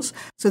tools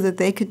so that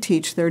they could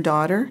teach their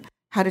daughter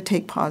how to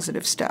take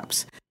positive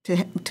steps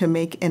to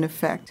make an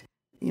effect,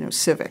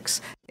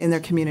 civics in their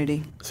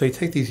community. So you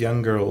take these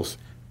young girls,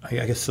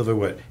 I guess,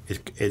 Sylvia,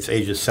 it's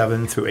ages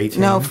 7 through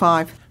 18? No,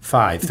 5.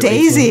 5 through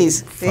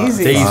Daisies. 18?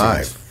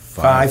 Daisies.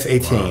 5 to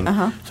 18.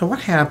 Uh-huh. So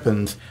what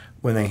happens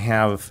when they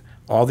have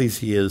all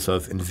these years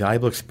of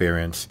invaluable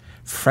experience,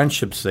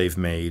 friendships they've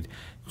made,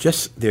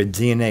 just their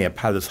DNA, a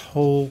part of this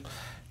whole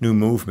new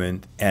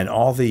movement, and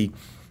all the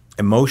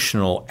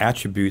emotional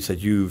attributes that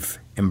you've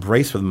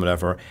embraced with them,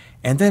 whatever,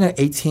 and then at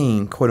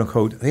 18, quote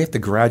unquote, they have to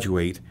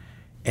graduate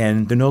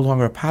and they're no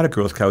longer a part of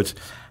Girl Scouts.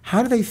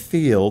 How do they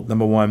feel,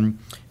 number one,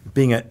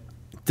 being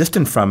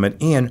distant from it,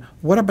 and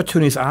what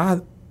opportunities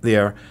are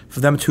there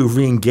for them to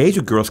re-engage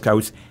with Girl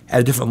Scouts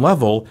at a different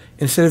level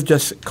instead of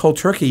just cold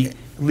turkey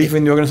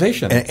leaving the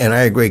organization? And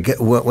I agree.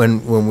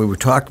 When we were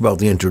talking about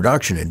the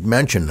introduction, it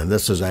mentioned, and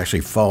this is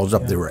actually follows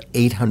up, there were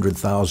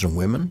 800,000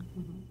 women,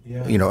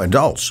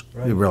 adults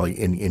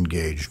really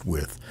engaged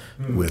with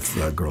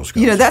Girl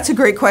Scouts. That's a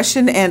great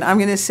question, and I'm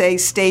going to say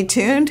stay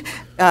tuned.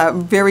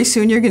 Very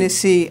soon you're going to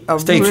see a...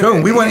 Stay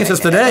tuned. We went into this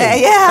today.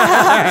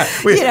 Yeah.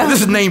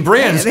 This is Name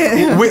Brands.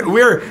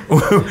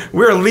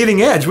 We're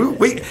leading edge.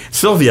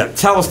 Sylvia,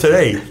 tell us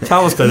today.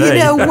 You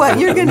know what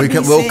you're going to see?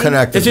 We'll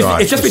connect the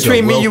dots. It's just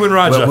between me, you, and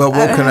Roger. We'll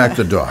connect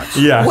the dots.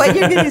 Yeah. What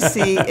you're going to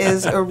see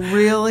is a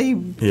really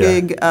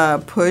big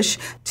push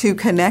to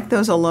connect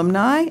those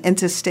alumni and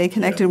to stay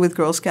connected with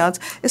Girl Scouts,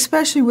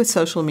 especially with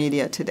social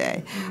media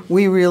today.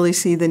 We really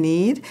see the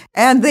need,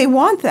 and they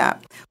want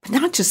that. But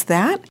not just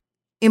that.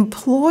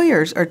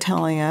 Employers are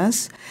telling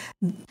us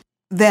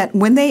that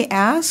when they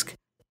ask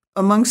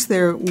amongst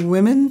their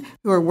women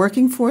who are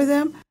working for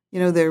them,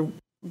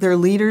 their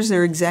leaders,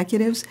 their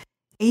executives,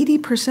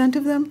 80%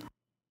 of them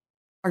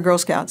are Girl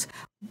Scouts.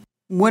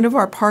 One of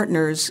our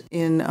partners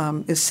is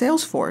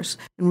Salesforce,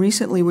 and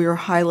recently we were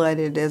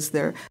highlighted as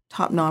their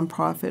top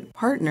nonprofit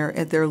partner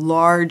at their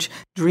large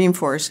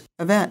Dreamforce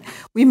event.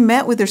 We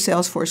met with their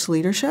Salesforce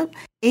leadership.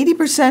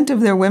 80%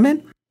 of their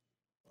women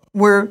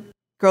were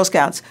Girl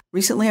Scouts.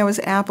 Recently I was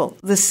at Apple,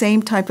 the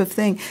same type of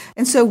thing.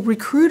 And so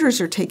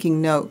recruiters are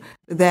taking note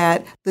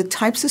that the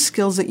types of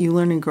skills that you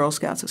learn in Girl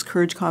Scouts as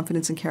courage,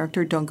 confidence, and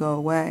character don't go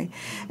away.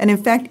 And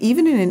in fact,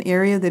 even in an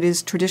area that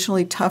is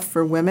traditionally tough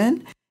for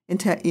women,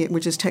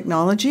 which is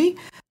technology,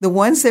 the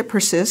ones that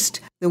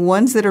persist, the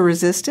ones that are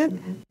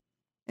resistant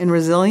and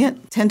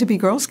resilient tend to be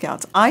Girl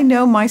Scouts. I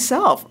know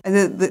myself.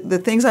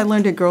 The things I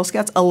learned at Girl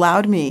Scouts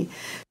allowed me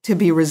to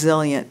be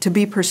resilient, to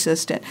be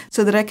persistent,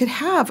 so that I could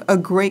have a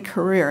great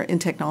career in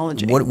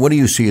technology. What do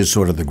you see as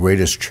sort of the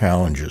greatest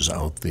challenges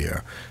out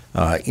there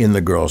in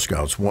the Girl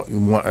Scouts?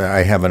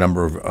 I have a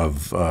number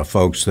of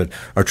folks that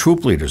are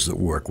troop leaders that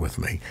work with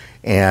me,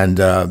 and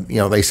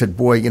they said,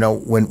 "Boy,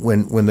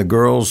 when the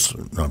girls,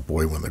 not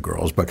boy when the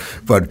girls, but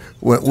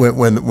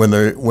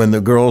when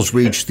the girls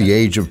reached the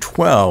age of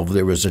 12,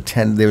 there was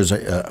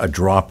a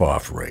drop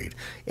off rate."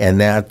 and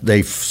that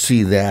they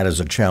see that as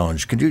a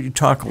challenge. Could you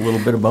talk a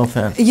little bit about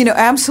that?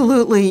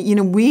 Absolutely.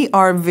 We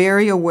are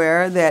very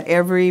aware that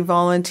every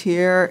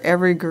volunteer,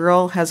 every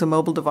girl has a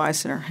mobile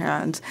device in her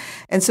hands.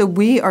 And so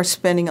we are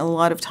spending a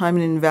lot of time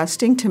and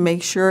investing to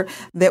make sure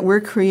that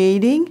we're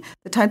creating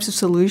the types of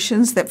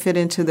solutions that fit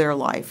into their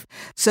life.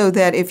 So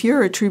that if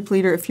you're a troop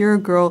leader, if you're a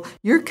girl,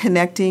 you're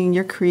connecting,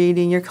 you're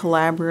creating, you're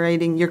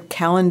collaborating, you're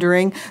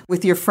calendaring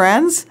with your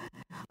friends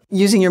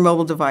using your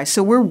mobile device.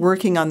 So we're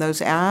working on those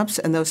apps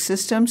and those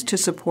systems to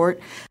support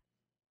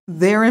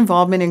their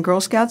involvement in Girl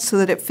Scouts so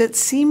that it fits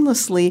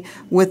seamlessly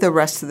with the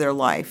rest of their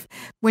life.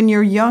 When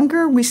you're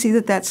younger, we see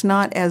that that's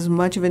not as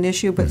much of an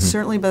issue, but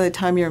certainly by the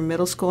time you're in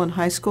middle school and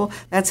high school,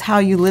 that's how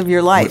you live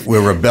your life.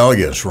 We're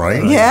rebellious,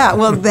 right? Yeah,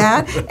 well,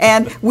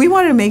 and we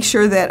want to make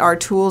sure that our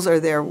tools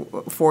are there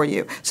for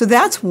you. So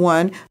that's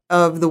one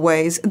of the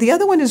ways. The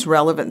other one is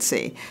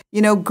relevancy.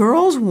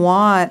 Girls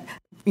want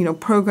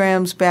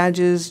programs,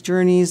 badges,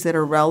 journeys that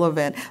are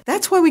relevant.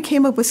 That's why we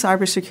came up with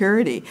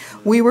cybersecurity.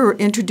 We were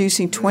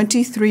introducing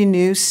 23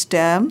 new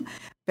STEM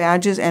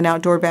badges and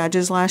outdoor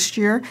badges last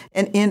year.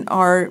 And in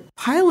our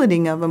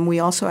piloting of them, we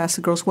also asked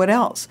the girls, what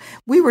else?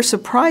 We were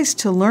surprised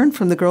to learn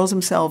from the girls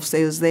themselves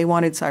as they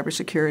wanted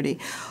cybersecurity.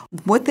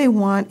 What they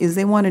want is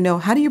they want to know,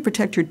 how do you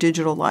protect your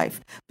digital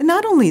life? But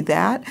not only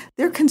that,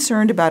 they're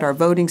concerned about our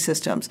voting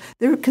systems.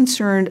 They're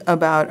concerned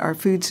about our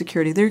food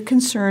security. They're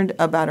concerned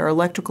about our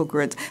electrical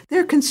grids.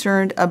 They're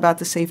concerned about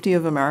the safety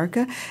of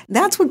America.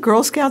 That's what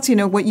Girl Scouts,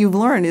 what you've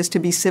learned is to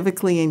be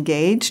civically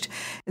engaged.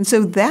 And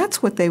so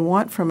that's what they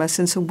want from us.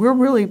 And so we're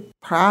really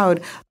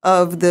proud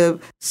of the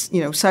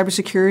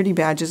cybersecurity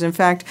badges. In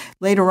fact,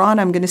 later on,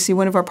 I'm going to see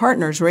one of our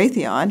partners,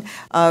 Raytheon.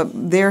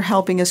 They're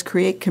helping us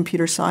create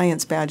computer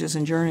science badges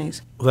and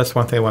journeys. Well, that's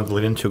one thing I wanted to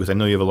lead into because I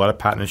know you have a lot of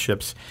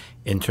partnerships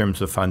in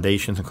terms of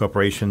foundations and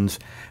corporations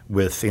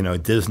with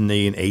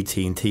Disney and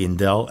AT&T and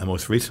Dell, and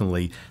most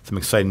recently some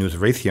exciting news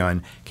with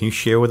Raytheon. Can you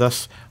share with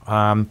us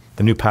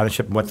the new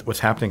partnership, what's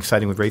happening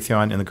exciting with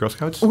Raytheon and the Girl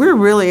Scouts? We're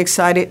really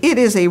excited. It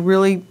is a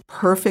really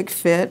perfect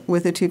fit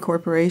with the two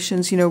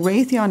corporations.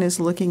 Raytheon is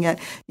looking at,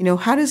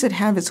 how does it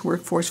have its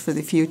workforce for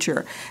the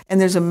future? And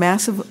there's a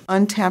massive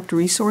untapped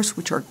resource,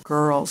 which are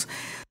girls.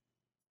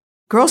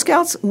 Girl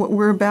Scouts, what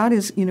we're about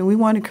is, we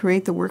want to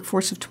create the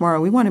workforce of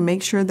tomorrow. We want to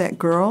make sure that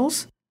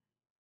girls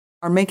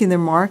are making their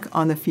mark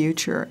on the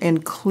future.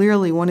 And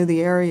clearly one of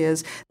the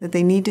areas that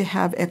they need to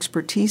have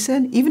expertise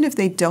in, even if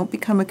they don't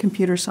become a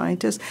computer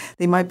scientist,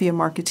 they might be a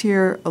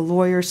marketeer, a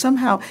lawyer,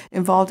 somehow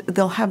involved,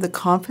 they'll have the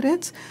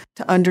confidence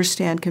to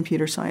understand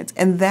computer science.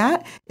 And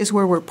that is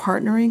where we're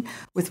partnering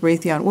with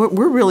Raytheon. What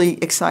we're really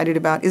excited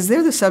about is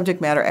they're the subject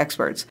matter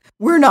experts.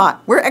 We're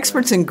not. We're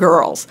experts in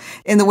girls,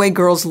 in the way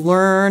girls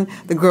learn,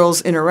 the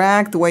girls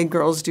interact, the way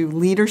girls do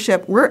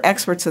leadership. We're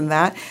experts in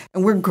that.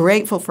 And we're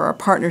grateful for our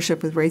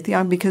partnership with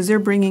Raytheon because they're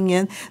bringing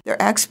in their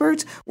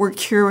experts. We're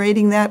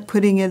curating that,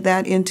 putting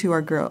that into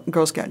our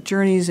Girl Scout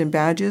journeys and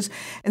badges.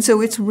 And so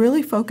it's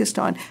really focused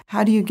on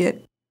how do you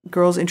get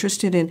girls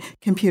interested in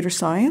computer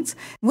science.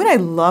 What I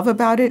love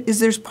about it is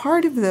there's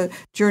part of the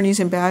journeys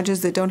and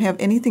badges that don't have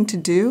anything to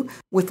do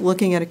with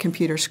looking at a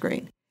computer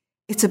screen.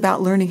 It's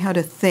about learning how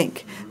to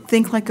think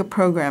like a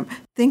program,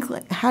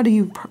 how do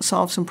you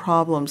solve some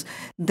problems.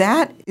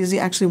 That is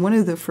actually one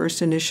of the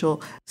first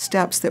initial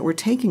steps that we're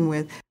taking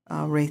with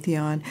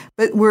Raytheon.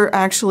 But we're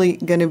actually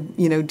going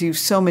to, do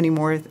so many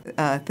more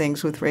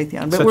things with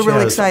Raytheon. But we're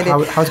really excited.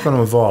 How's it going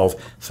to evolve?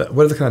 So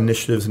what are the kind of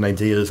initiatives and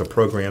ideas or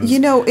programs?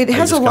 It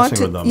has a lot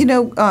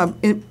to,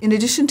 in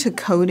addition to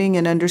coding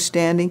and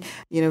understanding,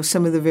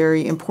 some of the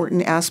very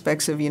important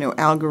aspects of,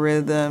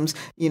 algorithms,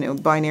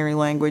 binary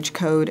language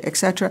code, et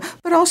cetera,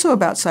 but also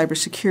about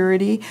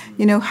cybersecurity.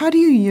 How do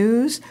you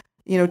use,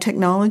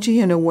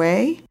 technology in a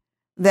way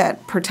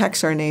that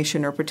protects our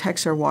nation or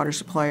protects our water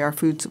supply, our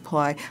food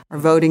supply, our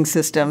voting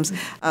systems.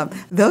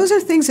 Those are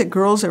things that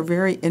girls are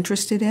very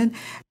interested in.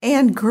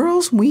 And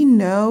girls, we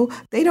know,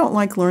 they don't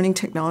like learning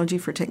technology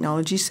for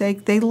technology's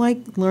sake. They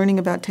like learning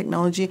about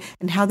technology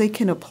and how they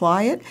can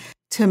apply it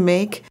to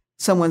make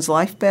someone's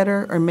life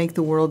better or make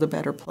the world a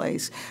better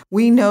place.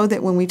 We know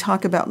that when we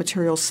talk about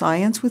material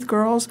science with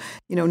girls,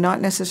 not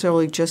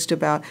necessarily just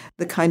about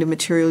the kind of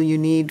material you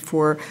need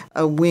for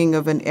a wing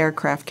of an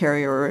aircraft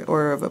carrier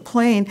or of a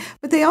plane,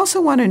 but they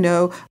also want to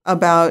know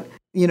about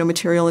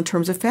material in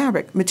terms of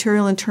fabric,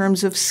 material in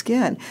terms of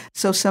skin.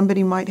 So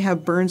somebody might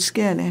have burned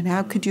skin, and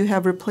how could you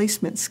have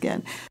replacement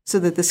skin so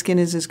that the skin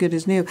is as good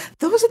as new?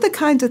 Those are the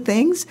kinds of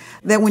things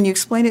that when you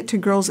explain it to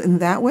girls in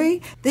that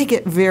way, they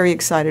get very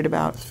excited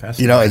about.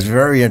 It's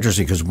very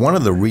interesting because one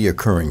of the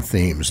reoccurring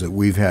themes that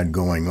we've had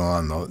going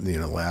on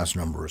the last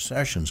number of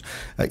sessions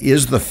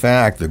is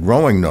the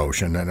growing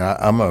notion, and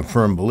I'm a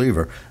firm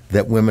believer,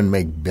 that women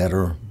make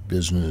better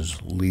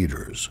business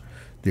leaders.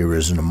 There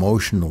is an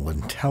emotional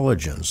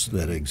intelligence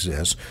that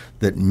exists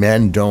that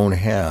men don't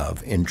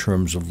have in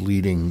terms of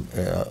leading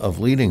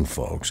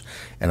folks.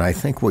 And I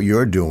think what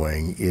you're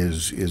doing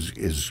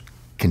is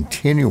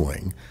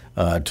continuing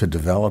to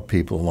develop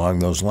people along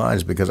those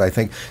lines, because I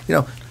think,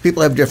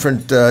 people have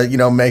different,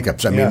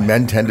 makeups. I mean,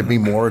 men tend to be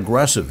more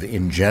aggressive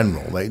in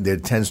general. There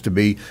tends to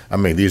be,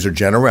 these are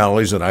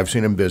generalities that I've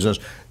seen in business.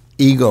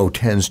 Ego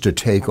tends to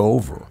take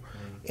over.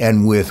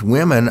 And with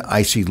women,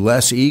 I see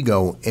less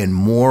ego and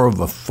more of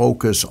a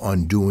focus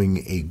on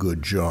doing a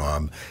good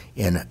job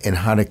and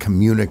how to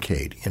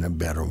communicate in a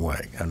better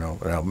way. I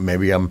know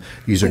maybe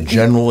these are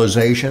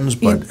generalizations,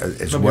 but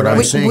it's what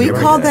I'm seeing. We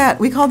call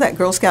that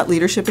Girl Scout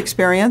leadership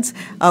experience.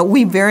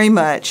 We very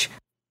much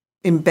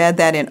embed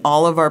that in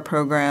all of our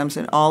programs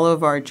and all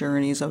of our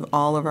journeys of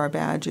all of our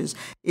badges.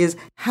 Is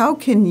how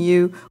can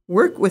you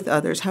work with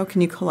others? How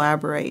can you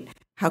collaborate?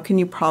 How can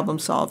you problem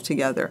solve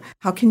together?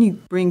 How can you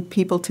bring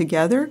people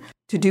together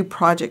to do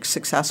projects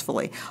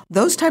successfully?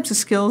 Those types of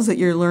skills that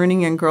you're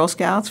learning in Girl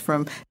Scouts,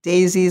 from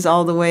daisies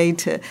all the way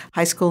to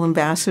high school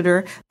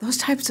ambassador, those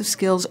types of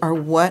skills are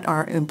what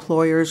our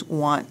employers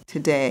want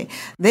today.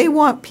 They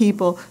want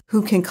people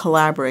who can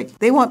collaborate.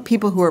 They want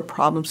people who are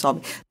problem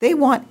solving. They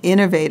want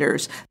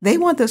innovators. They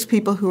want those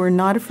people who are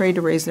not afraid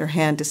to raise their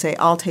hand to say,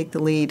 I'll take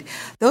the lead.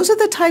 Those are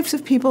the types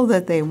of people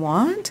that they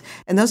want,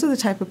 and those are the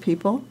type of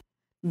people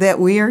that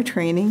we are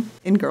training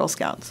in Girl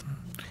Scouts.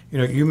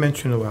 You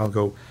mentioned a while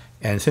ago,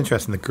 and it's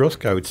interesting, the Girl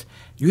Scouts,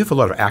 you have a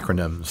lot of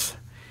acronyms.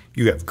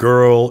 You have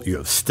GIRL, you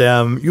have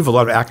STEM, you have a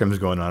lot of acronyms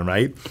going on,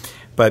 right?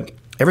 But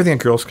everything a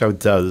Girl Scout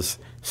does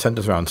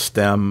centers around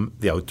STEM,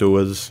 the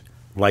outdoors,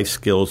 life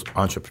skills,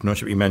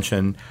 entrepreneurship you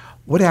mentioned.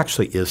 What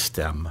actually is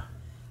STEM?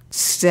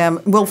 STEM.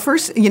 Well,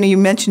 first, you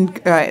mentioned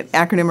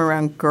acronym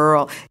around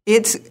GIRL.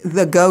 It's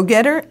the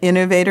go-getter,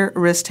 innovator,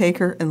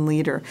 risk-taker, and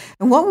leader.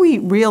 And what we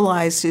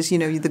realized is,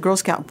 the Girl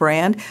Scout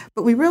brand,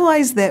 but we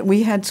realized that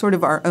we had sort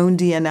of our own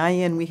DNA,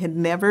 and we had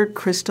never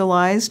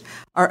crystallized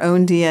our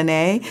own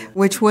DNA,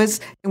 which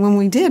was, and when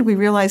we did, we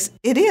realized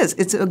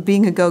it's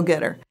being a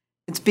go-getter.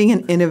 It's being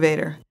an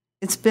innovator.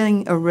 It's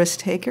being a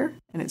risk-taker,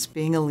 and it's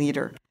being a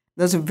leader.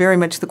 Those are very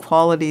much the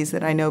qualities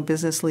that I know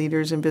business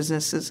leaders and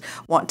businesses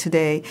want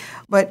today.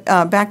 But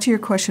back to your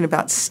question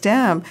about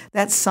STEM,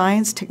 that's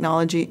science,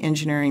 technology,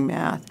 engineering,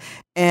 math.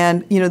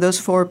 And, those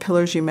 4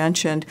 pillars you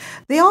mentioned,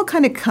 they all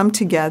kind of come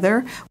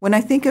together. When I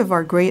think of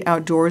our great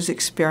outdoors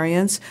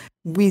experience,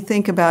 we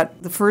think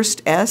about the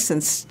first S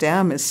in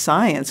STEM is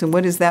science. And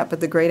what is that but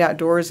the great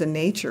outdoors and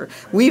nature?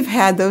 We've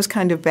had those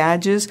kind of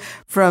badges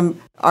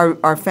from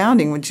our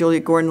founding with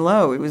Juliet Gordon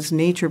Low. It was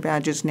nature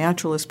badges,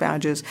 naturalist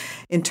badges.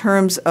 In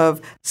terms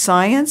of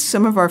science,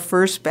 some of our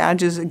first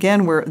badges,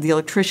 again, were the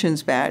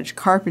electrician's badge,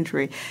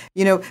 carpentry.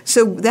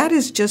 So that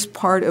is just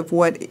part of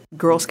what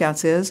Girl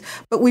Scouts is.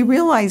 But we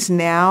realize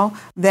now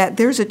that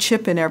there's a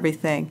chip in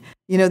everything.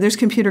 There's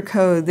computer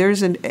code,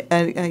 there's a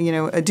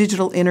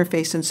digital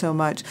interface and so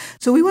much.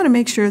 So we want to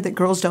make sure that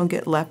girls don't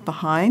get left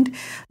behind,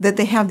 that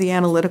they have the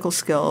analytical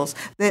skills,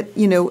 that,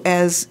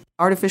 as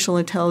artificial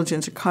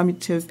intelligence or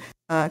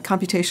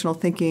computational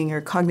thinking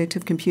or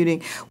cognitive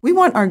computing, we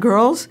want our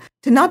girls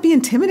to not be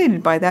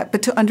intimidated by that,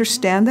 but to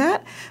understand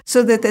that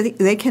so that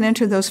they can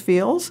enter those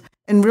fields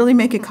and really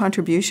make a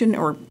contribution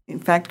or, in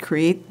fact,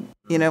 create,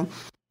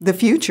 the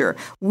future.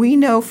 We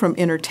know from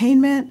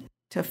entertainment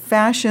to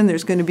fashion,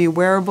 there's going to be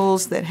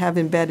wearables that have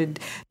embedded,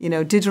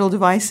 digital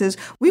devices.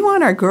 We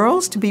want our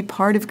girls to be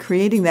part of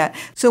creating that.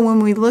 So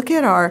when we look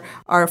at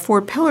our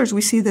 4 pillars,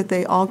 we see that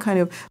they all kind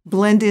of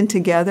blend in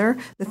together.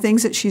 The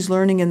things that she's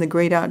learning in the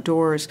great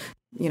outdoors,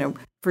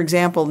 for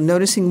example,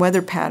 noticing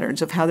weather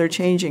patterns of how they're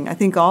changing. I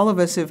think all of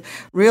us have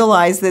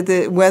realized that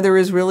the weather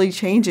is really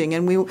changing,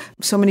 and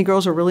so many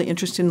girls are really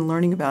interested in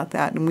learning about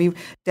that, and we've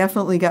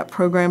definitely got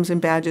programs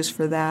and badges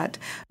for that.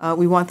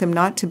 We want them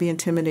not to be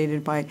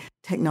intimidated by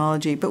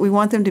technology, but we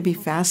want them to be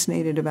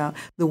fascinated about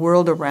the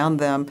world around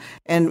them.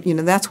 And,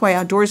 that's why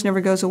outdoors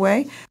never goes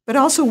away, but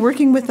also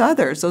working with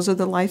others. Those are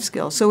the life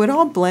skills. So it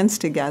all blends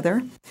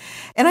together.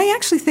 And I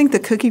actually think the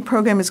cookie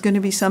program is going to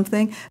be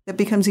something that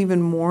becomes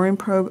even more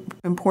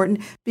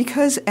important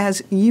because,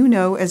 as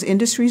as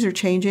industries are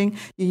changing,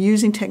 you're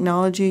using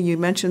technology, you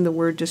mentioned the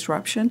word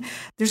disruption,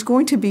 there's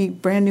going to be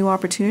brand new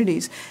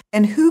opportunities.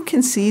 And who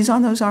can seize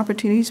on those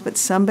opportunities but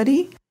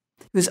somebody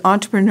who's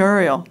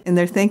entrepreneurial in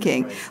their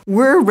thinking? Right.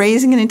 We're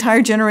raising an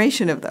entire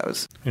generation of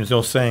those. There's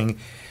no saying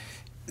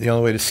the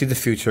only way to see the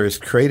future is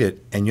create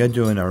it, and you're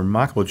doing a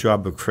remarkable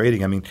job of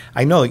creating.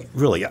 I know,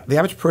 really, the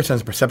average person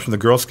has a perception of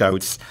the Girl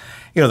Scouts,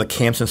 the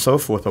camps and so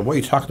forth, but what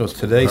you're talking to us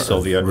today,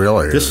 Sylvia,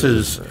 really, this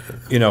is,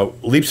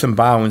 leaps and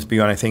bounds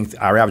beyond, I think,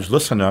 our average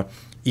listener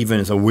even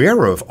is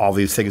aware of all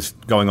these things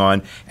going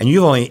on, and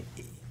you've only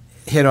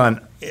hit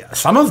on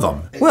some of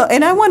them. Well,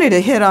 and I wanted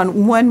to hit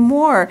on one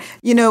more.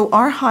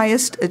 Our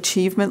highest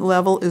achievement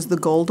level is the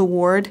Gold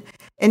Award.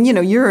 And,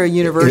 you're a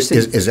university.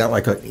 Is that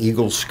like an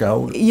Eagle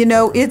Scout?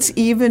 It's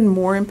even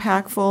more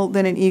impactful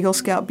than an Eagle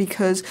Scout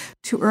because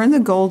to earn the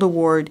Gold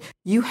Award,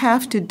 you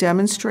have to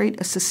demonstrate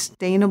a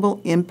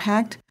sustainable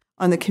impact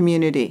on the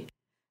community.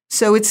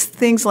 So it's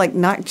things like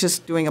not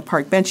just doing a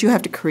park bench. You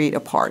have to create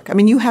a park.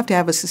 You have to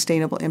have a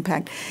sustainable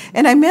impact.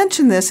 And I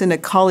mentioned this in a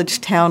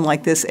college town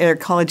like this, or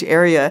college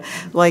area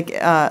like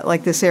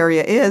this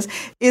area is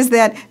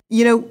that,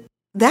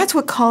 that's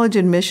what college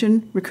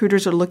admission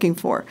recruiters are looking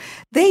for.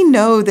 They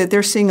know that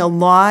they're seeing a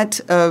lot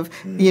of,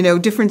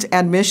 different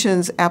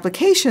admissions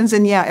applications,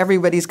 and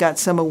everybody's got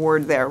some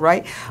award there,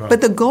 right?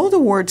 But the Gold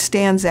Award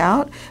stands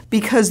out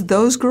because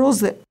those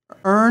girls that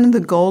earn the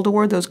Gold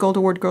Award, those Gold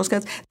Award Girl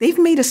Scouts, they've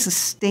made a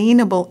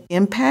sustainable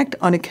impact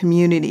on a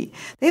community.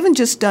 They haven't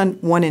just done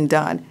one and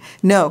done.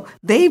 No,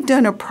 they've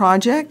done a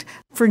project.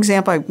 For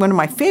example, one of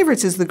my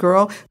favorites is the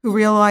girl who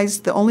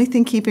realized the only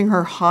thing keeping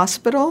her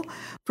hospital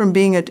from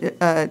being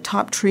a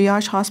top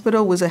triage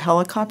hospital was a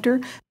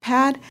helicopter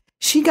pad.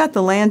 She got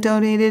the land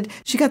donated.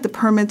 She got the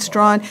permits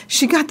drawn.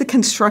 She got the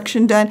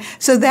construction done.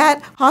 So that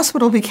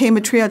hospital became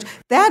a triage.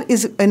 That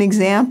is an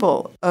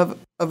example of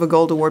a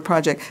Gold Award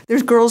project.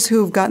 There's girls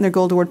who have gotten their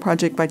Gold Award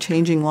project by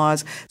changing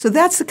laws. So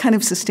that's the kind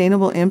of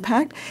sustainable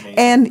impact.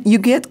 And you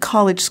get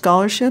college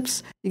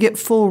scholarships. You get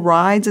full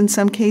rides in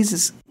some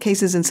cases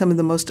in some of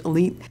the most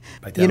elite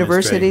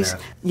universities.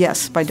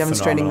 Yes, by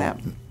demonstrating that.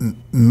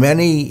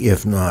 Many,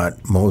 if not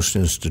most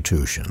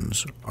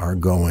institutions, are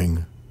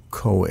going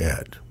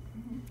co-ed.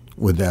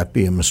 Would that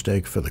be a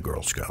mistake for the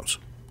Girl Scouts?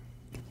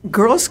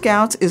 Girl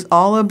Scouts is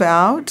all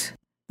about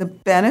the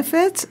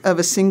benefits of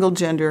a single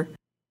gender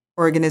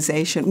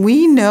organization.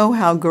 We know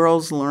how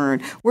girls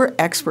learn. We're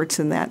experts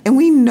in that. And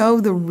we know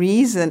the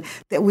reason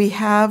that we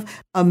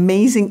have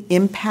amazing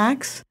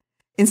impacts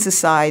in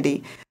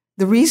society.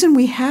 The reason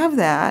we have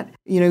that,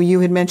 you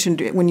had mentioned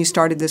when you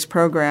started this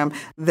program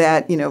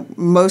that,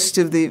 most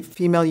of the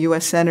female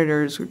U.S.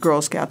 senators were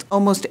Girl Scouts.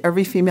 Almost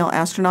every female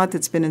astronaut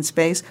that's been in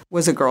space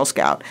was a Girl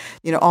Scout.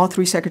 All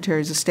 3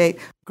 secretaries of state,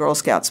 Girl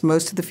Scouts.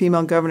 Most of the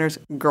female governors,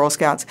 Girl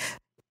Scouts.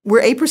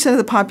 We're 8% of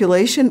the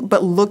population,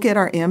 but look at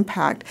our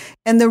impact.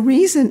 And the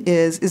reason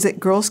is that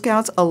Girl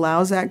Scouts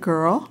allows that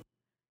girl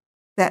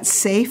that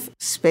safe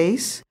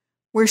space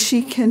where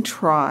she can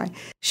try.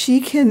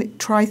 She can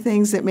try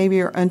things that maybe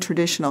are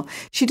untraditional.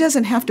 She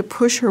doesn't have to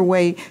push her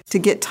way to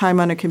get time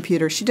on a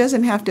computer. She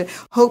doesn't have to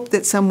hope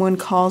that someone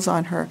calls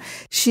on her.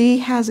 She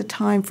has a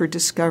time for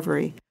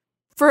discovery,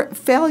 for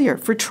failure,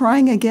 for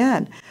trying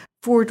again,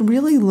 for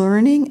really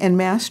learning and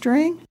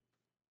mastering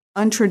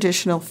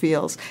untraditional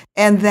fields.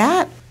 And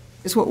that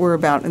is what we're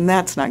about, and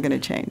that's not going to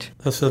change.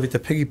 So, Sylvia, to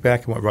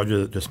piggyback on what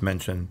Roger just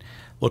mentioned,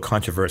 a little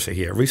controversy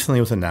here. Recently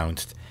it was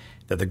announced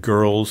that the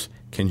girls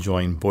can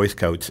join Boy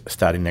Scouts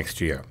starting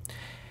next year.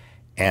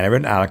 And I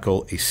read an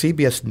article, a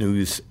CBS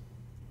News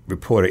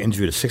reporter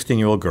interviewed a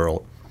 16-year-old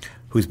girl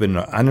who's been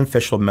an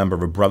unofficial member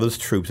of her brother's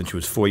troop since she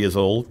was 4 years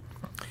old.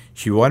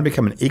 She wanted to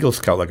become an Eagle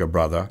Scout like her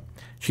brother.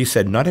 She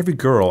said, not every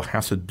girl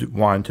has to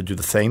want to do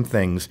the same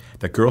things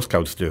that Girl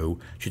Scouts do,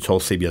 she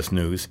told CBS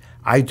News.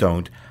 I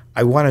don't.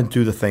 I want to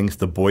do the things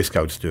the Boy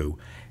Scouts do.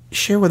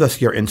 Share with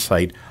us your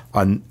insight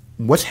on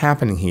what's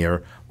happening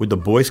here with the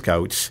Boy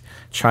Scouts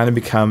trying to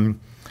become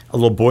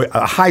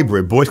a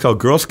hybrid Boy Scout,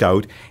 Girl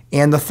Scout,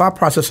 and the thought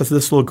process that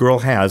this little girl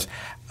has.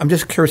 I'm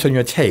just curious on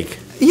your take.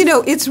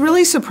 It's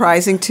really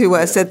surprising to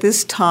us at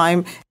this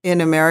time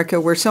in America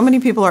where so many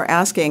people are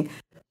asking,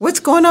 what's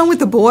going on with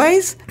the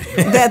boys?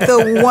 That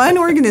the one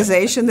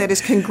organization that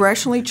is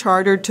congressionally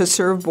chartered to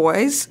serve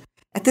boys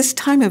at this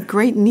time of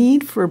great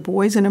need for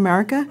boys in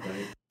America,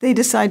 they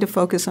decide to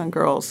focus on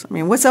girls. I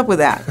mean, what's up with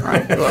that,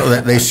 right?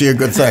 Well, they see a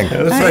good thing.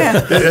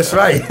 That's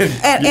right.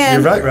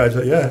 You're right,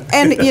 Roger, yeah.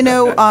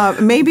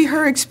 And, maybe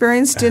her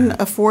experience didn't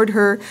afford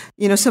her,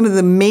 some of the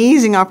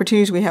amazing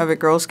opportunities we have at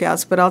Girl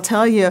Scouts. But I'll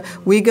tell you,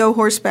 we go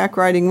horseback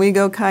riding, we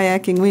go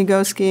kayaking, we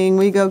go skiing,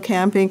 we go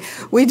camping.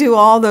 We do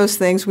all those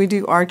things. We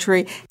do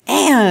archery.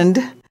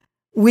 And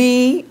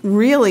we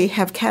really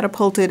have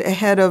catapulted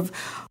ahead of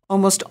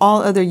almost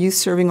all other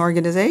youth-serving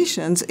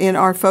organizations in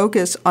our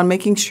focus on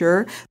making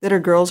sure that our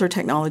girls are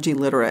technology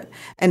literate.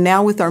 And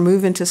now with our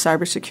move into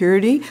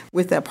cybersecurity,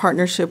 with that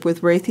partnership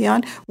with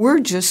Raytheon, we're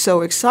just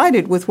so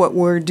excited with what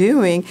we're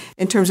doing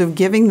in terms of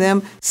giving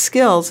them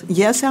skills.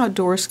 Yes,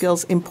 outdoor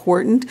skills,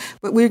 important,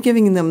 but we're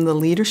giving them the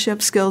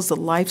leadership skills, the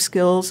life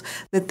skills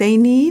that they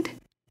need,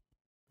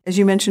 as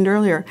you mentioned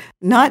earlier,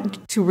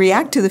 not to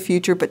react to the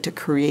future, but to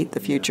create the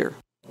future.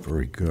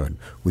 Very good.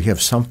 We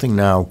have something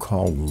now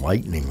called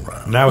lightning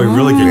round. Now we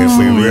really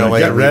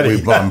get ready.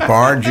 We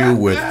bombard you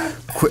with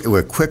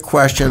quick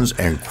questions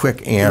and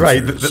quick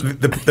answers. Right.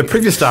 The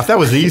previous stuff, that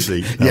was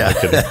easy. No,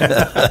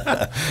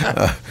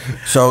 yeah.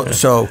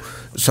 So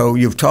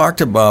you've talked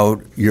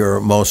about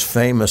your most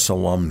famous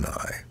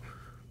alumni.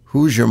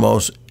 Who's your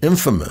most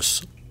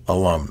infamous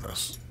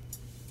alumnus?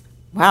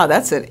 Wow,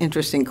 that's an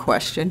interesting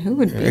question. Who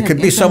would be? It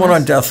could be someone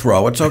on death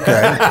row. It's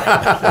okay.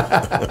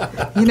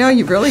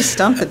 You really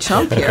stumped the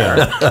chump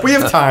here. We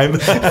have time.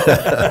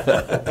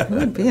 Who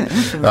would be an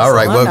infamous All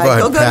right, alumni?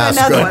 we'll go ahead.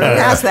 Go to another one.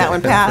 Pass that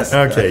one. Pass.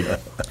 Okay.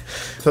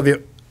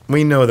 So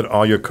we know that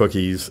all your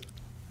cookies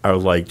are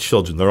like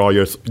children. They're all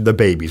the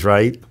babies,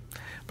 right?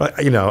 But,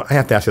 I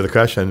have to ask you the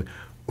question,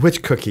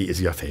 which cookie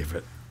is your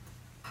favorite?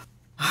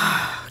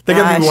 There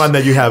got to be one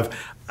that you have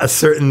a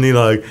certain,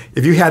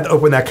 if you had to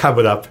open that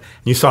cupboard up and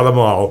you saw them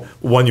all,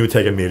 one you would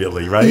take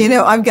immediately, right?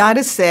 I've got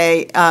to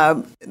say,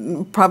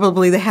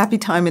 probably the happy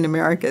time in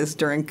America is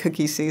during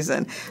cookie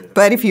season.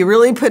 But if you're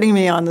really putting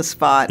me on the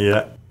spot,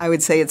 I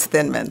would say it's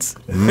Thin Mints.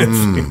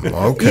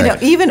 Okay.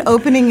 Even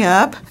opening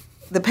up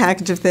the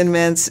package of Thin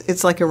Mints,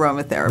 it's like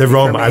aromatherapy. The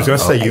aroma, I was going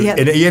to say,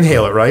 you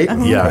inhale it, right?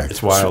 Yeah,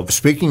 it's wild.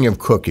 Speaking of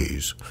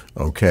cookies,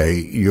 okay,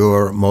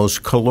 your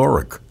most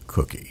caloric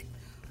cookie.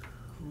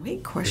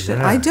 Great question.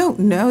 Yeah. I don't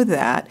know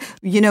that.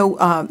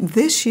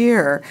 This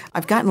year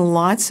I've gotten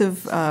lots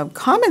of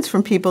comments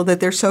from people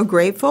that they're so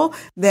grateful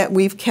that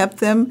we've kept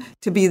them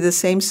to be the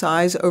same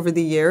size over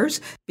the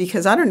years,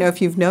 because I don't know if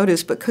you've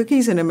noticed, but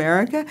cookies in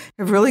America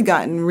have really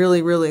gotten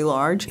really, really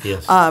large.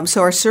 Yes.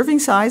 So our serving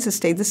size has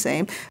stayed the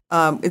same.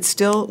 It's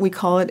still, we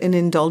call it an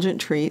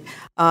indulgent treat.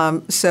 I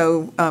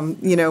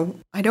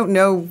don't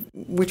know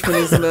which one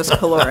is the most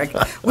caloric.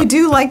 We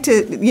do like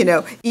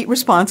to, eat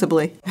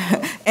responsibly,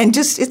 and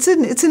just it's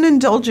an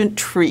indulgent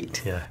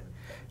treat. Yeah.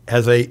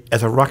 As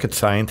a rocket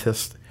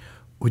scientist,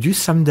 would you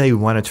someday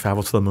want to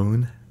travel to the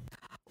moon?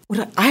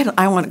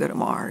 I want to go to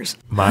Mars.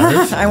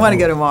 Mars? I want to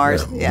go to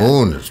Mars. Yeah.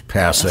 Moon is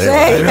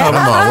passé. Come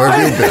on, where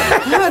have you been?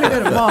 I want to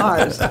go to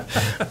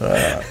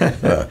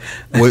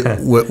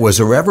Mars. Was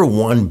there ever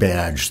one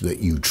badge that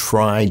you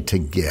tried to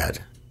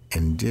get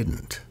and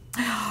didn't?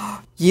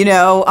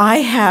 I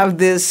have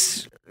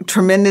this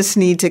tremendous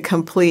need to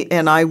complete,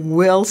 and I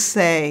will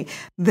say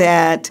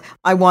that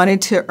I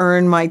wanted to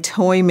earn my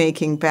toy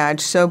making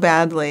badge so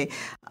badly,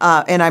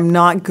 and I'm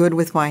not good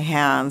with my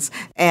hands,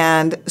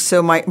 and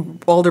so my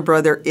older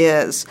brother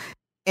is,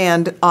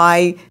 and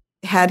I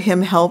had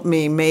him help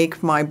me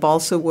make my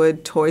balsa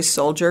wood toy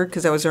soldier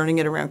because I was earning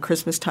it around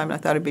Christmas time, and I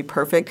thought it'd be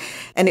perfect,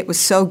 and it was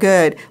so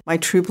good. My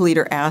troop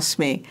leader asked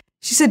me,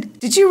 she said,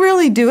 "Did you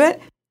really do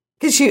it?"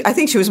 Because I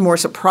think she was more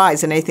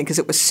surprised than anything because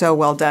it was so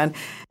well done.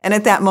 And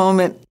at that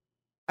moment,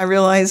 I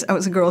realized I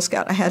was a Girl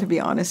Scout. I had to be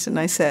honest. And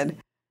I said,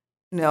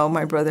 no,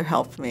 my brother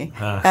helped me.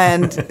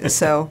 And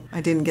so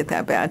I didn't get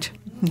that badge.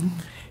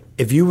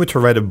 If you were to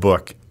write a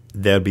book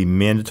that would be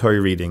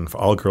mandatory reading for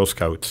all Girl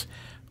Scouts,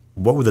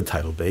 what would the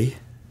title be?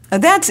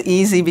 That's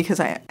easy because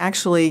I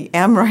actually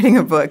am writing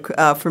a book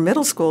for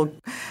middle school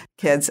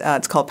kids.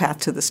 It's called Path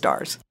to the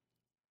Stars.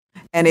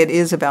 And it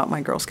is about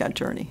my Girl Scout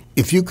journey.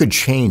 If you could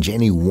change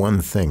any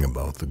one thing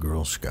about the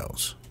Girl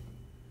Scouts,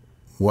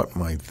 what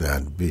might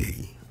that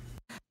be?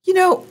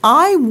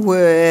 I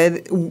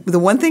would, the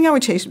one thing I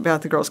would change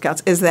about the Girl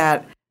Scouts is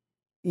that,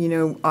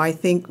 I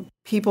think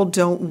people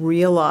don't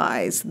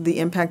realize the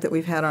impact that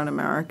we've had on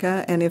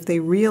America. And if they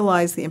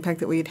realize the impact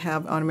that we'd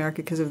have on America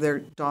because of their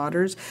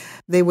daughters,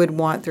 they would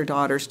want their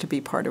daughters to be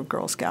part of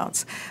Girl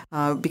Scouts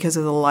because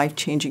of the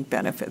life-changing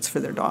benefits for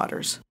their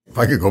daughters. If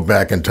I could go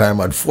back in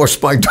time, I'd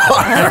force my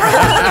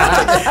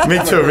daughter. Me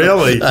too,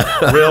 really.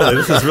 Really,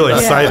 this is really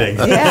exciting.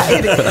 Yeah,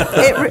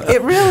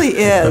 it really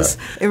is.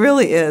 It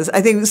really is.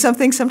 I think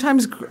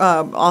sometimes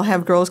I'll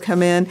have girls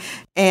come in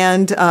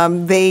and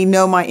they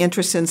know my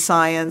interest in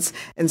science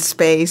and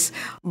space,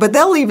 but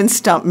they'll even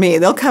stump me.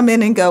 They'll come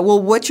in and go,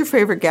 well, what's your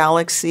favorite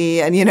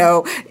galaxy? And,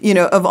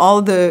 of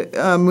all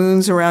the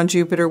moons around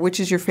Jupiter, which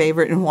is your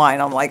favorite and why?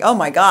 And I'm like, oh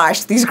my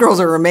gosh, these girls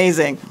are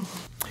amazing.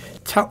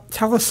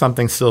 Tell us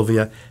something,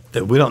 Sylvia,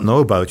 that we don't know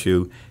about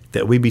you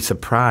that we'd be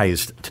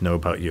surprised to know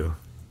about you.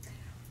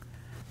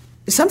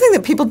 Something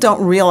that people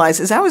don't realize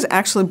is I was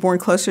actually born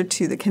closer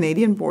to the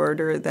Canadian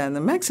border than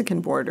the Mexican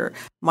border.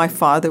 My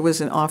father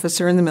was an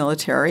officer in the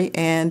military,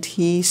 and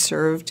he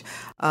served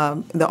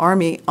the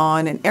Army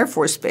on an Air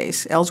Force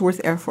base,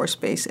 Ellsworth Air Force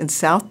Base in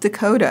South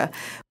Dakota,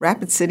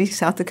 Rapid City,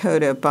 South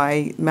Dakota,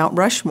 by Mount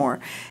Rushmore.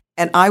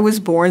 And I was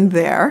born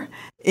there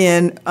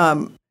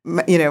on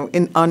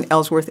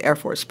Ellsworth Air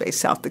Force Base,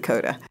 South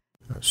Dakota.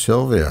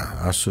 Sylvia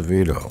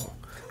Acevedo,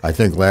 I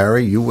think,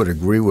 Larry, you would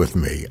agree with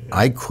me.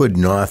 I could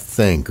not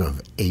think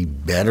of a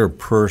better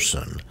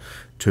person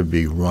to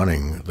be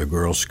running the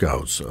Girl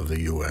Scouts of the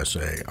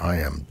USA. I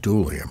am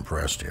duly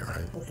impressed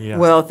here. Yeah.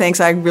 Well,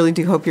 thanks. I really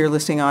do hope your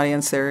listening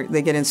audience,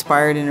 they get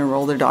inspired and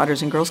enroll their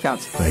daughters in Girl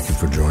Scouts. Thank you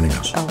for joining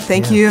us. Oh,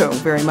 thank you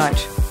very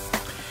much.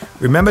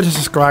 Remember to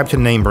subscribe to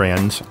Name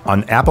Brands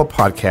on Apple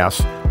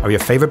Podcasts or your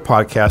favorite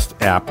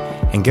podcast app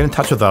and get in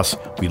touch with us.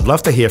 We'd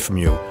love to hear from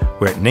you.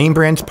 We're at Name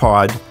Brands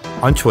Pod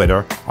on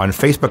Twitter, on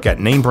Facebook at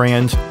Name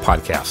Brands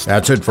Podcast.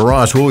 That's it for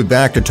us. We'll be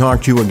back to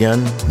talk to you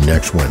again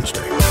next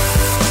Wednesday.